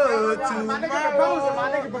 My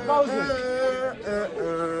nigga proposing.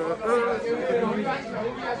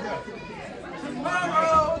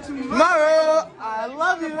 Tomorrow, I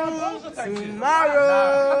love you.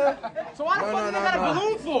 Tomorrow. So why the fuck you got a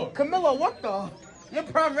balloon for? Camilla, what the? Your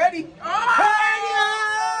prom ready?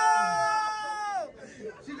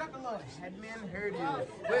 She got the little headman heard you.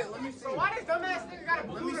 Wait, let me see. So why this dumbass nigga got a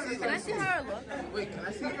balloon? Can I see how it looks? Wait, can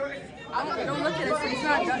I see her? Don't look at it. It's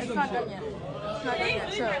not done. It's not done yet.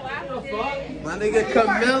 Sure. My nigga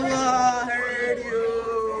Camilla heard you.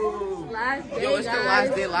 Last day, Yo, it's the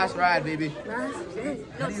last day, last ride, baby. Last day.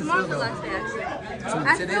 No, tomorrow's the last day, actually.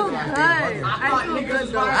 I today feel is the good. last I feel good,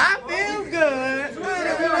 though. I feel good.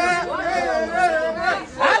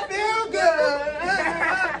 I feel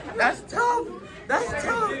good. That's tough.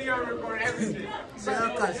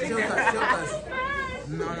 Chill, cuz.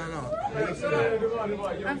 No.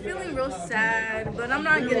 I'm feeling real sad, but I'm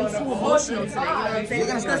not getting too emotional today. You know what I'm saying?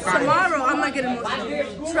 Because tomorrow I'm not getting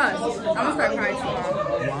emotional. Trust. I'm gonna start crying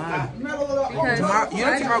tomorrow. Why? Because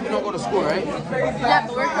Tomorrow we don't go to school, right? Yeah,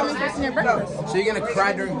 but we're coming first in your breakfast. So you're gonna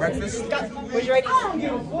cry during breakfast? I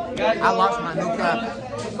lost my new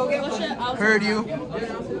cap. Heard you.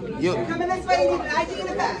 Coming this way, you need an ID and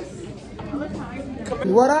a pass.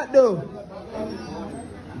 What up, though?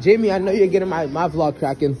 Jamie, I know you're getting my vlog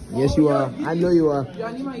cracking. Yes, you are. I know you are.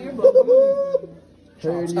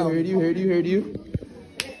 Heard you.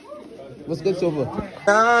 What's good, Silva?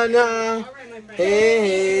 Nah.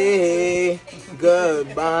 Hey,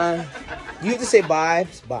 goodbye. You have to say bye.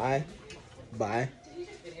 Bye.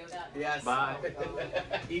 Yes. Bye.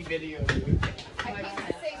 E-video.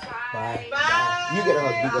 Bye. You get a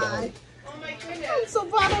hug. Oh my goodness. I'm so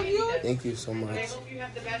proud of you. Thank you so I much. hope you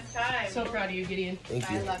have the best time. So proud of you, Gideon. Thank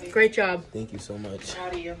you. I love you. Great job. Thank you so much.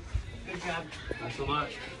 Proud of you. Good job. Thanks so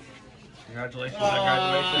much. Congratulations on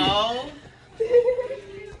graduation.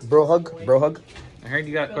 Bro hug. I heard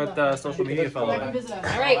you got quite the social media following. All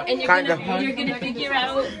right, and you're gonna figure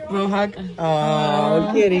out. Bro hug.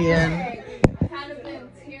 Oh, Gideon.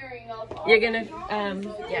 You're gonna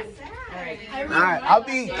yeah. All right. I'll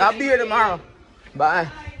be here tomorrow. Bye.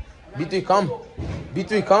 B3 come.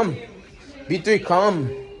 B3, come.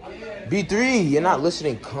 B3, you're not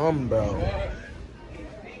listening. Come, bro.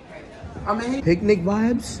 Picnic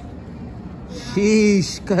vibes?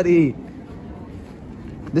 Sheesh, Cuddy.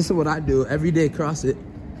 This is what I do every day. Cross it.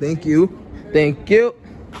 Thank you. Thank you.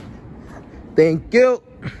 Thank you.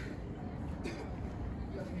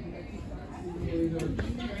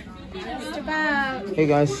 Mr. Bob. Hey,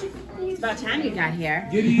 guys. It's about time you got here.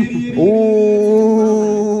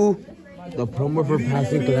 Ooh. The promo for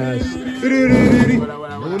passing class. No.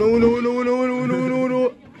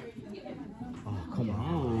 Oh, come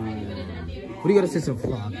on. What do you gotta say to the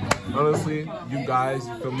vlog? Honestly, you guys,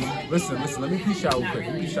 you feel me? Listen, let me peace out real quick.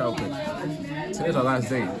 Today's our last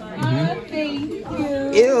date. Thank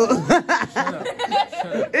you. Ew.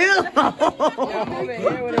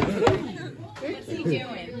 What's he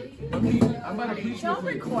doing? I'm about to preach real Don't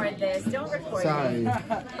quick. record this. Don't record Sorry. this.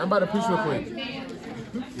 I'm about to preach real quick.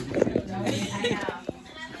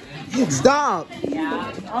 Stop.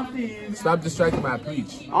 Stop distracting my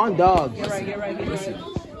preach. On dog. Get right. Listen,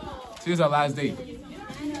 today's our last date.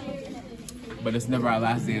 But it's never our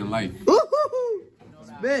last day in life.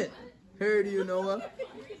 Spit. Heard you, Noah.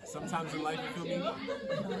 Sometimes in life, you feel me?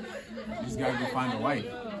 You just gotta go find a wife.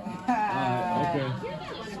 Okay.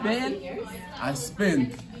 Spin. I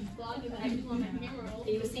spin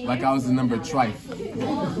like I was the number trife.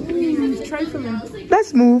 Trifling.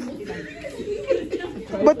 Let's move.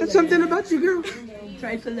 But there's something about you, girl.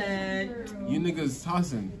 Trifling. You niggas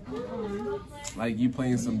tossing like you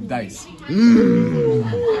playing some dice.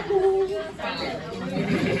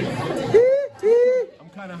 I'm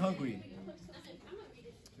kind of hungry.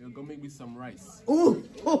 Go make me some rice. Ooh,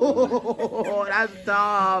 that's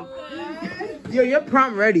tough. Yo, you're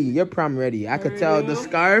prom ready. I could tell the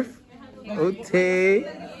scarf. Okay.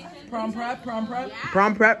 Prom prep. Prom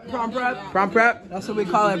prep. That's what we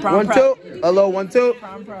call it. Prom 1 prep. 2. Hello, 1 2.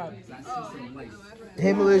 Prom prep.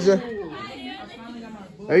 Hey, Malaysia.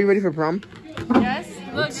 Are you ready for prom? Yes.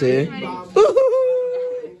 Okay.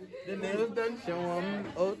 The nails done show 'em.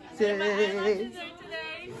 Okay.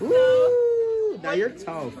 Ooh, now you're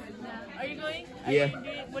tough. Are you going? Yeah.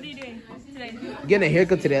 What are you doing today? Getting a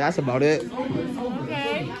haircut today. That's about it.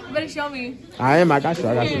 Okay. You better show me. I got you.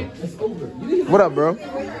 What up, bro?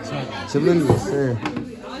 Chillin', yes, sir.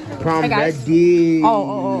 Prom ready.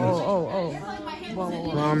 Oh.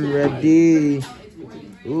 Prom ready.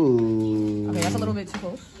 Ooh. Okay, that's a little bit too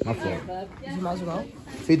close. My fault. You might as well.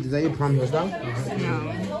 Faith, is that your prom hairstyle?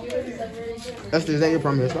 No. Esther, is that your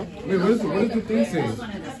prom hairstyle? Wait, what does the thing say?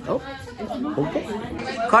 Oh. Okay.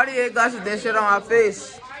 Cartier got that shit on my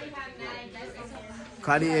face.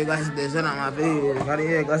 Cartier got that shit on my face.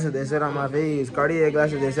 Cartier got that shit on my face. Cartier got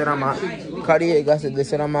that shit on my. Cartier got that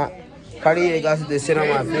shit on my. Cartier got that shit on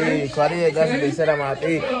my face. Cartier got that shit on my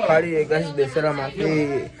face. Cartier got that shit on my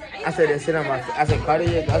face. I said that shit on my face. I said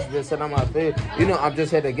Cartier got that shit on my face. You know I'm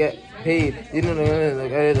just here to get paid. You know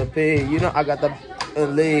the pay. You know I got the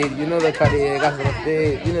lead. You know the Cartier got the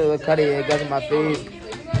face. You know the Cartier got my face.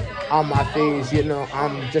 On my face, you know,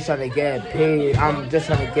 I'm just trying to get paid. I'm just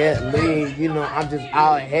trying to get laid. You know, I'm just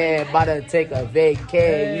out here about to take a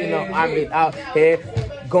vacay. You know, I'm just out here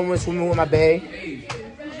going swimming with my bae.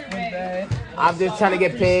 I'm just trying to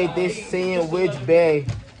get paid. They saying which bae.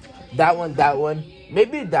 That one.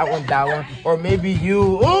 Maybe that one. Or maybe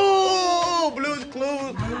you. Ooh, Blue's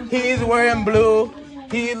Clues. He's wearing blue.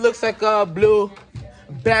 He looks like a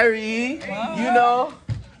blueberry. You know,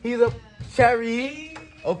 he's a cherry.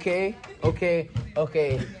 Okay.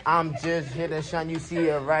 I'm just here to shine. You see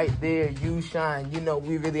it right there. You shine. You know,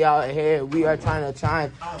 we really out here. We are trying to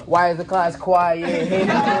shine. Why is the class quiet? Hey,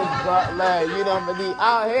 Butler, you don't really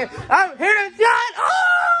out here. I'm here to shine. Oh!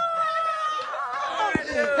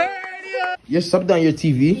 You're subbed on your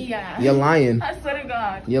TV? Yeah. You're lying. I swear to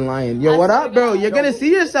God. You're lying. Yo, what up, bro? You're gonna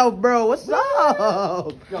see yourself, bro. What's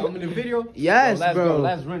up? Yo, I'm in the video. Yes, Yo, bro.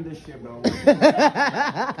 Let's run this shit, bro.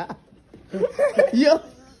 Yo.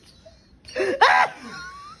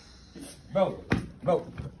 Bro. Yo.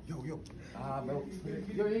 Bro.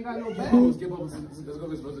 Yo, you ain't got no bag. Let's go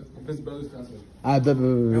Vince Brothers concert.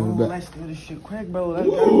 Let's do this shit quick, bro.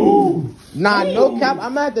 Nah, no cap.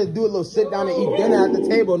 I'm gonna have to do a little sit down and eat dinner at the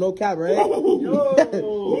table. No cap, right?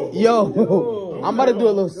 Yo. I'm about to do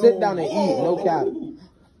a little sit down and eat. No cap.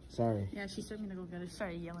 Sorry. Yeah, she told me to go get it.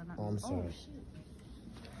 Started yelling at me. I'm sorry.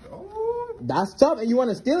 That's tough. And you want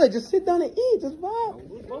to steal it? Just sit down and eat. Just vibe.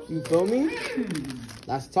 You feel me?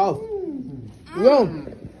 That's tough. Yo,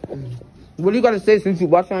 what do you got to say since you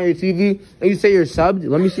watching on your TV and you say you're subbed?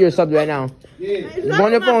 Let me see your subbed right now. Yeah. It's Go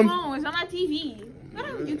on your phone. It's on my TV. I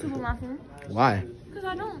don't have YouTube on my phone. Why? Because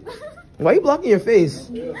I don't. Why are you blocking your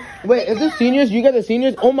face? Wait, is this seniors? You guys are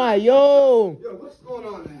seniors? Oh my, yo. Yo, what's going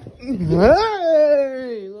on, man?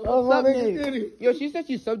 Hey, what's up, Nate? Yo, she said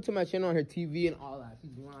she subbed to my channel on her TV and all that.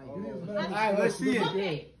 She's lying. Alright, let's see it.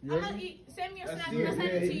 Okay, I'm gonna send me your snap. I'm gonna send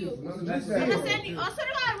it to you. I'm gonna send you. Oh, so do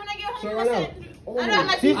I. When I get home, I'm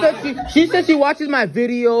gonna send you. She said she watches my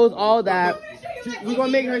videos, all that. We're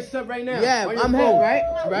gonna make her sub right now. Yeah, I'm hip, right?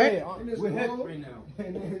 Right? We're hip right now.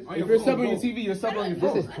 If you're subbing on your TV, you're subbing on your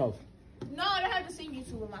phone. This is tough. No, I don't have the same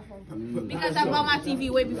YouTube on my phone. Because I bought my TV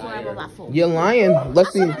way before I bought my phone. You're lying.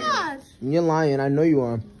 Let's see. I swear to God. You're lying. I know you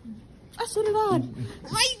are. I swear to God.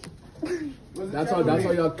 That's all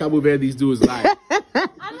y'all Cabo Verdes do is lie. I'm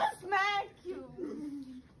gonna smack you.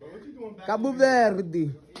 Cabo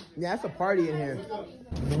Verde. Yeah, that's a party in here.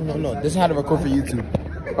 No. This is how to record for YouTube.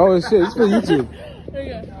 Oh shit, it's for YouTube. There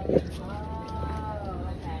you go.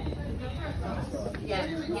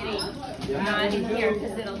 Yeah, not in here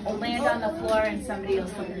because it'll land on the floor and somebody will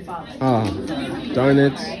slip and fall. Oh, darn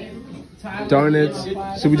it. Darn it.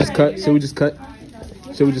 Should we just cut? Should we just cut?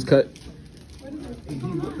 Should we just cut?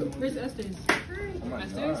 Where's Esther's?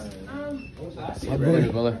 Esther's? I'm ready,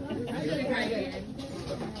 brother.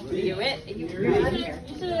 Do it. You right here.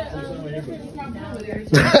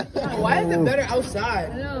 Why is it better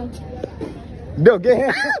outside? I know. Bill, get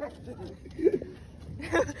here.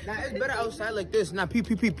 Nah, it's better outside like this. Nah, peep.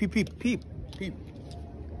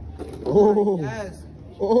 Oh. Yes.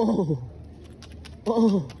 Oh.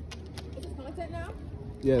 Is this content now?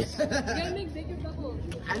 Yes. You gotta make bigger bubbles.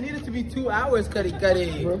 I need it to be 2 hours, Cuddy.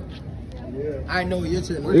 Yeah. I know, your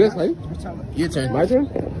turn. You guys play? Your turn. My turn?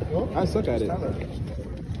 I suck at it.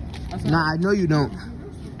 Nah, I know you don't.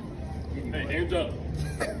 Hey, hands up.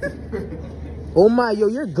 Oh my, yo,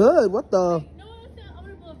 you're good. What the? No, I'm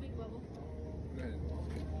gonna blow a big bubble.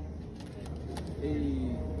 Hey,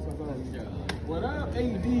 what up,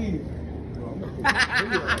 AD?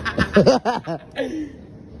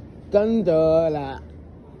 Gondola.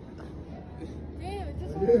 Damn, it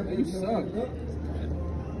just Hey, you suck.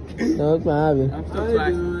 No problem. I'm still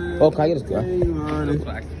flash. Oh, can I get a Still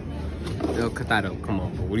flash. Yo, cut that up. Come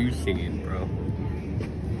on, bro. What are you singing, bro?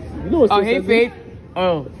 You know what's Oh, hey, Faith.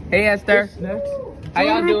 Oh, hey, Esther. How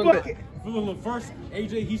y'all doing? Look, first,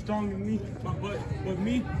 AJ, he's stronger than me, but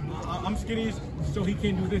me, I'm skinny, so he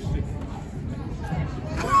can't do this shit.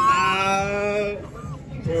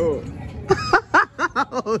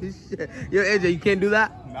 Oh shit. Yo, AJ, you can't do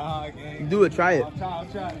that? Nah, I can't. Do it, try it. I'll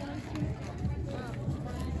try.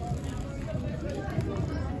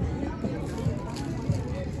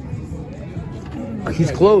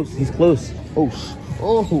 He's close. Oh.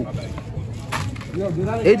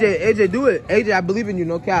 AJ, do it. AJ, I believe in you,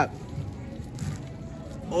 no cap.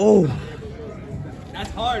 Oh.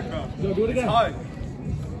 That's hard, bro. Yo, do it again. It's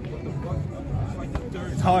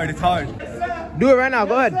hard. It's hard. Do it right now.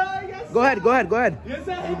 Go ahead. Go ahead. Yes,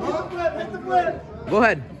 sir. Hit the flip. Go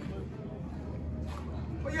ahead.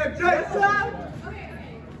 Yes, sir.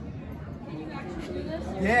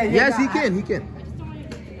 Yeah, Yes, he can.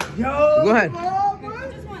 Yo. Go ahead.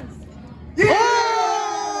 just once. Yeah.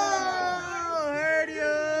 Oh, heard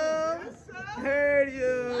you.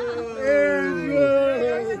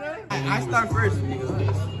 I start first.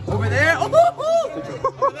 Over there. Oh.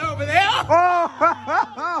 Over there.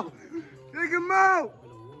 Oh! Take him out!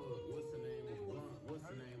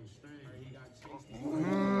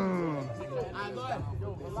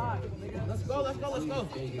 Let's go.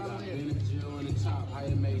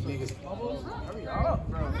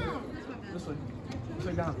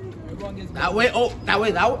 That way. Oh, that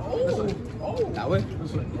way. Oh, that way.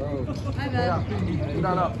 My bad. You're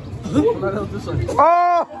not up. You're not up this way.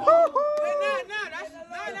 Oh!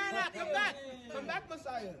 Come back,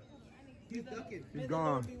 Messiah. He's ducking. He's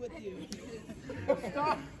gone.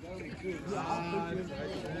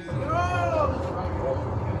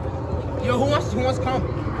 Yo, who wants to come?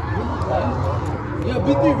 Yo,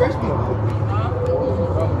 B3 rush me.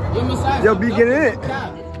 Yo, Messiah. Yo, B, get in it.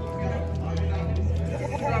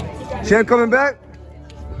 Chan coming back?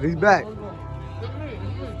 He's back.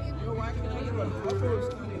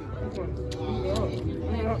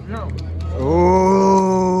 Oh! Oh!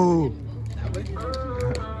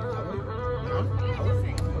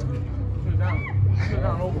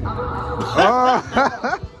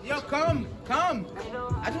 Yo, come. I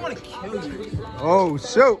just want to kill you. Oh,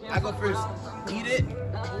 shoot. I go first. Eat it.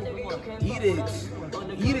 Eat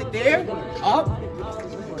it there. Up.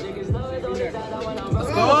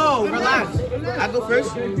 Let's go. Relax. I go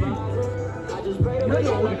first.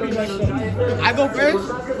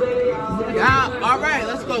 Yeah. All right.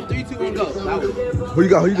 Let's go. 3, 2, 1, go. Who you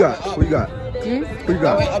got? Wait,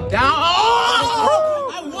 up, down.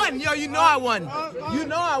 Oh! I won, yo. Yo, you know I won. You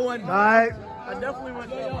know I won. All right. I definitely won.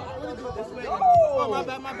 Oh, my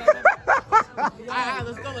bad. Alright,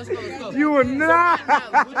 let's go. You were not.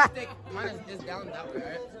 Mine is down that way,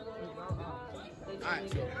 alright?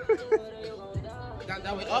 Alright, so. Down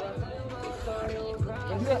that way, up.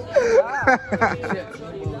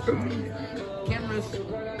 Cameras.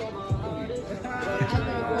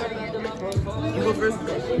 You go first.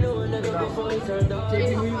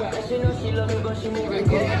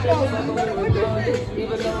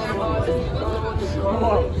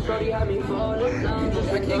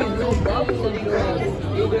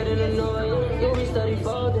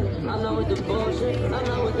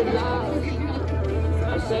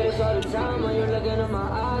 I say this all the time when you're looking in my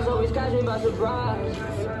eyes, always catch me by surprise.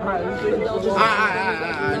 Alright,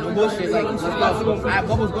 no bullshit. Like, let's go. Alright,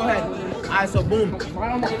 Bubbles, go ahead. Alright, so boom. Dude,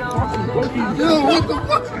 what the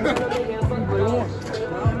fuck?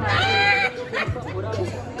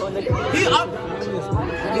 He up.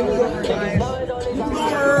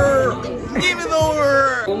 Game is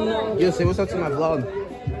over. Yo, say what's up to my vlog.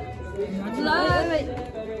 Wait.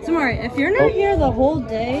 Samari, if you're not here the whole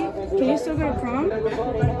day, can you still go to prom?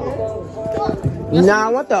 Nah, I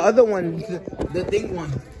want the other one, the thing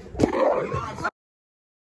one.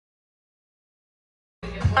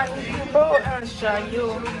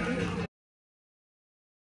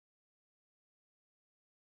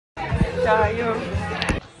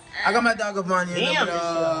 I got my dog of on you.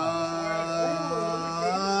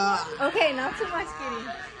 Okay, not too much, Kitty.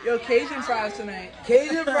 Yo, Cajun fries tonight.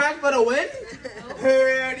 Cajun fries for the win?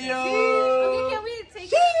 Heard yo. Okay, can we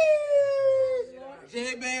take it?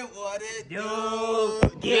 J-Man, what it do?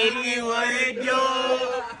 Give me what it do.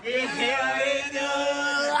 Give me what it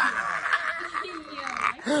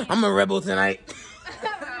do. I'm a rebel tonight.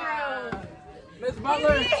 Miss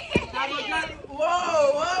Butler.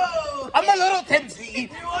 Whoa. I'm a little tipsy.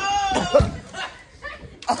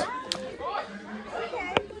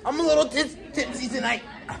 I'm a little tipsy tonight.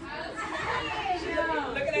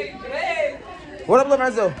 What up,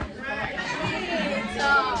 Lorenzo?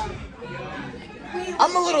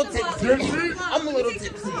 I'm a little tipsy. I'm a little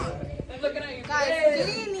tipsy.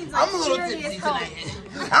 I'm a little tipsy tonight.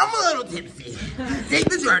 I'm a little tipsy. Take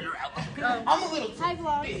the charger out. I'm a little tipsy. Hi,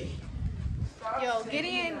 vlog. Yo,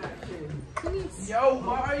 Gideon. Yo,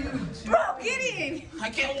 why are you? Bro, Gideon. I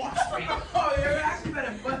can't watch. Oh, you're actually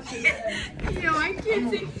better fucking. Yo, I can't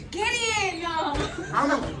see. Gideon, yo.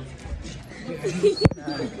 I'm a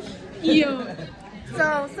Yo.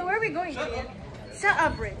 So where are we going, Gideon? Shut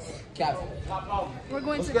up, Rich. Cap. We're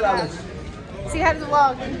going What's to good, class. See how to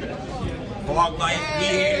vlog. Vlog life,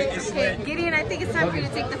 yeah. Okay, Gideon, I think it's time for you to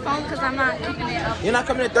take the phone because I'm not keeping it up. You're not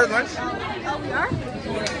coming to third lunch? Oh, we are?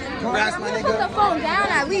 Congrats, my Put the nigga. phone down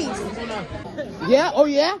at least. Yeah? Oh,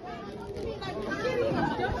 yeah?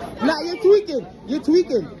 Nah, you're tweaking. You're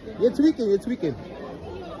tweaking. You're tweaking. You're tweaking.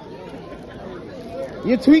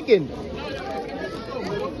 You're tweaking.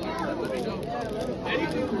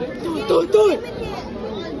 Do it.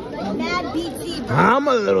 Mad BT. I'm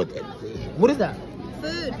a little tipsy. What is that?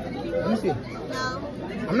 Food. Let me see. No.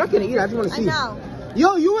 I'm not gonna eat. I just want to see. I know.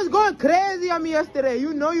 Yo, you was going crazy on me yesterday.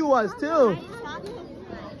 You know you was too.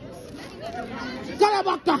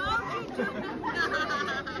 Calabaka.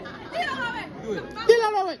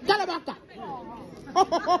 Calabaka.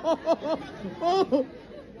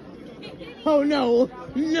 Oh no.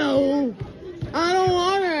 No. I don't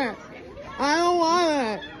want it. I don't want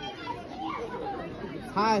it.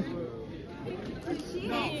 Hi.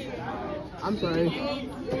 I'm sorry.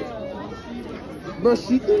 Bro,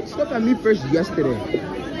 she threw stuff at me first yesterday.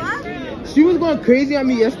 What? She was going crazy on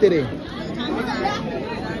me yesterday.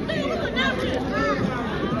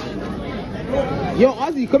 Yo,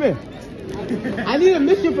 Ozzy, come here. I need a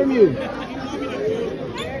mission from you.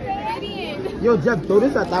 Yo, Jeff, throw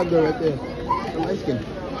this at that girl right there. The light skin.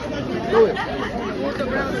 Throw it.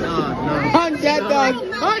 Nah. On that dog.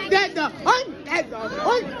 On that dog. On that dog.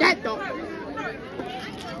 On that dog.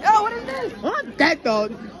 Yo, what is this? On that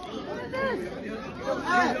dog.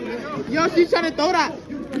 Yo, she's trying to throw that.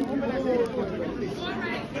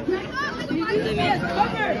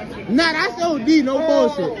 Nah, that's OD, no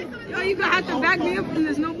bullshit. Yo, you gonna have to back me up and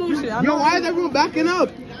there's no bullshit. Yo, why is everyone backing up?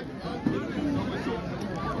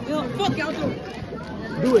 Yo, fuck y'all too.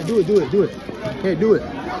 Do it. Here, do it.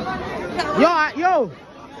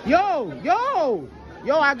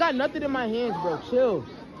 Yo, I got nothing in my hands, bro. Chill.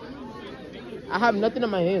 I have nothing in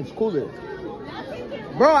my hands. Cool it.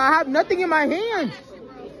 Bro, I have nothing in my hands.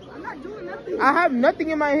 I'm not doing nothing. I have nothing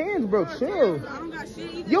in my hands, bro. Chill. I don't got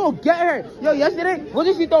shit either. Yo, get her. Yo, yesterday,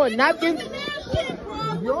 wasn't she throwing napkins?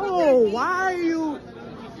 Yo, why are you?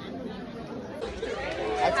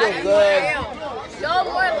 I feel good. No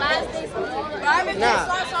more last day school. Barbecue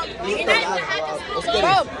sauce on pizza.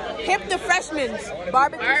 Bro, hip the freshmen.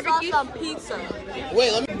 Barbecue sauce on pizza.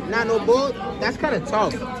 Wait, let me. Nah, no bull. That's kind of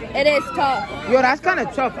tough. It is tough. Yo, that's kind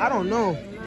of tough. I don't know.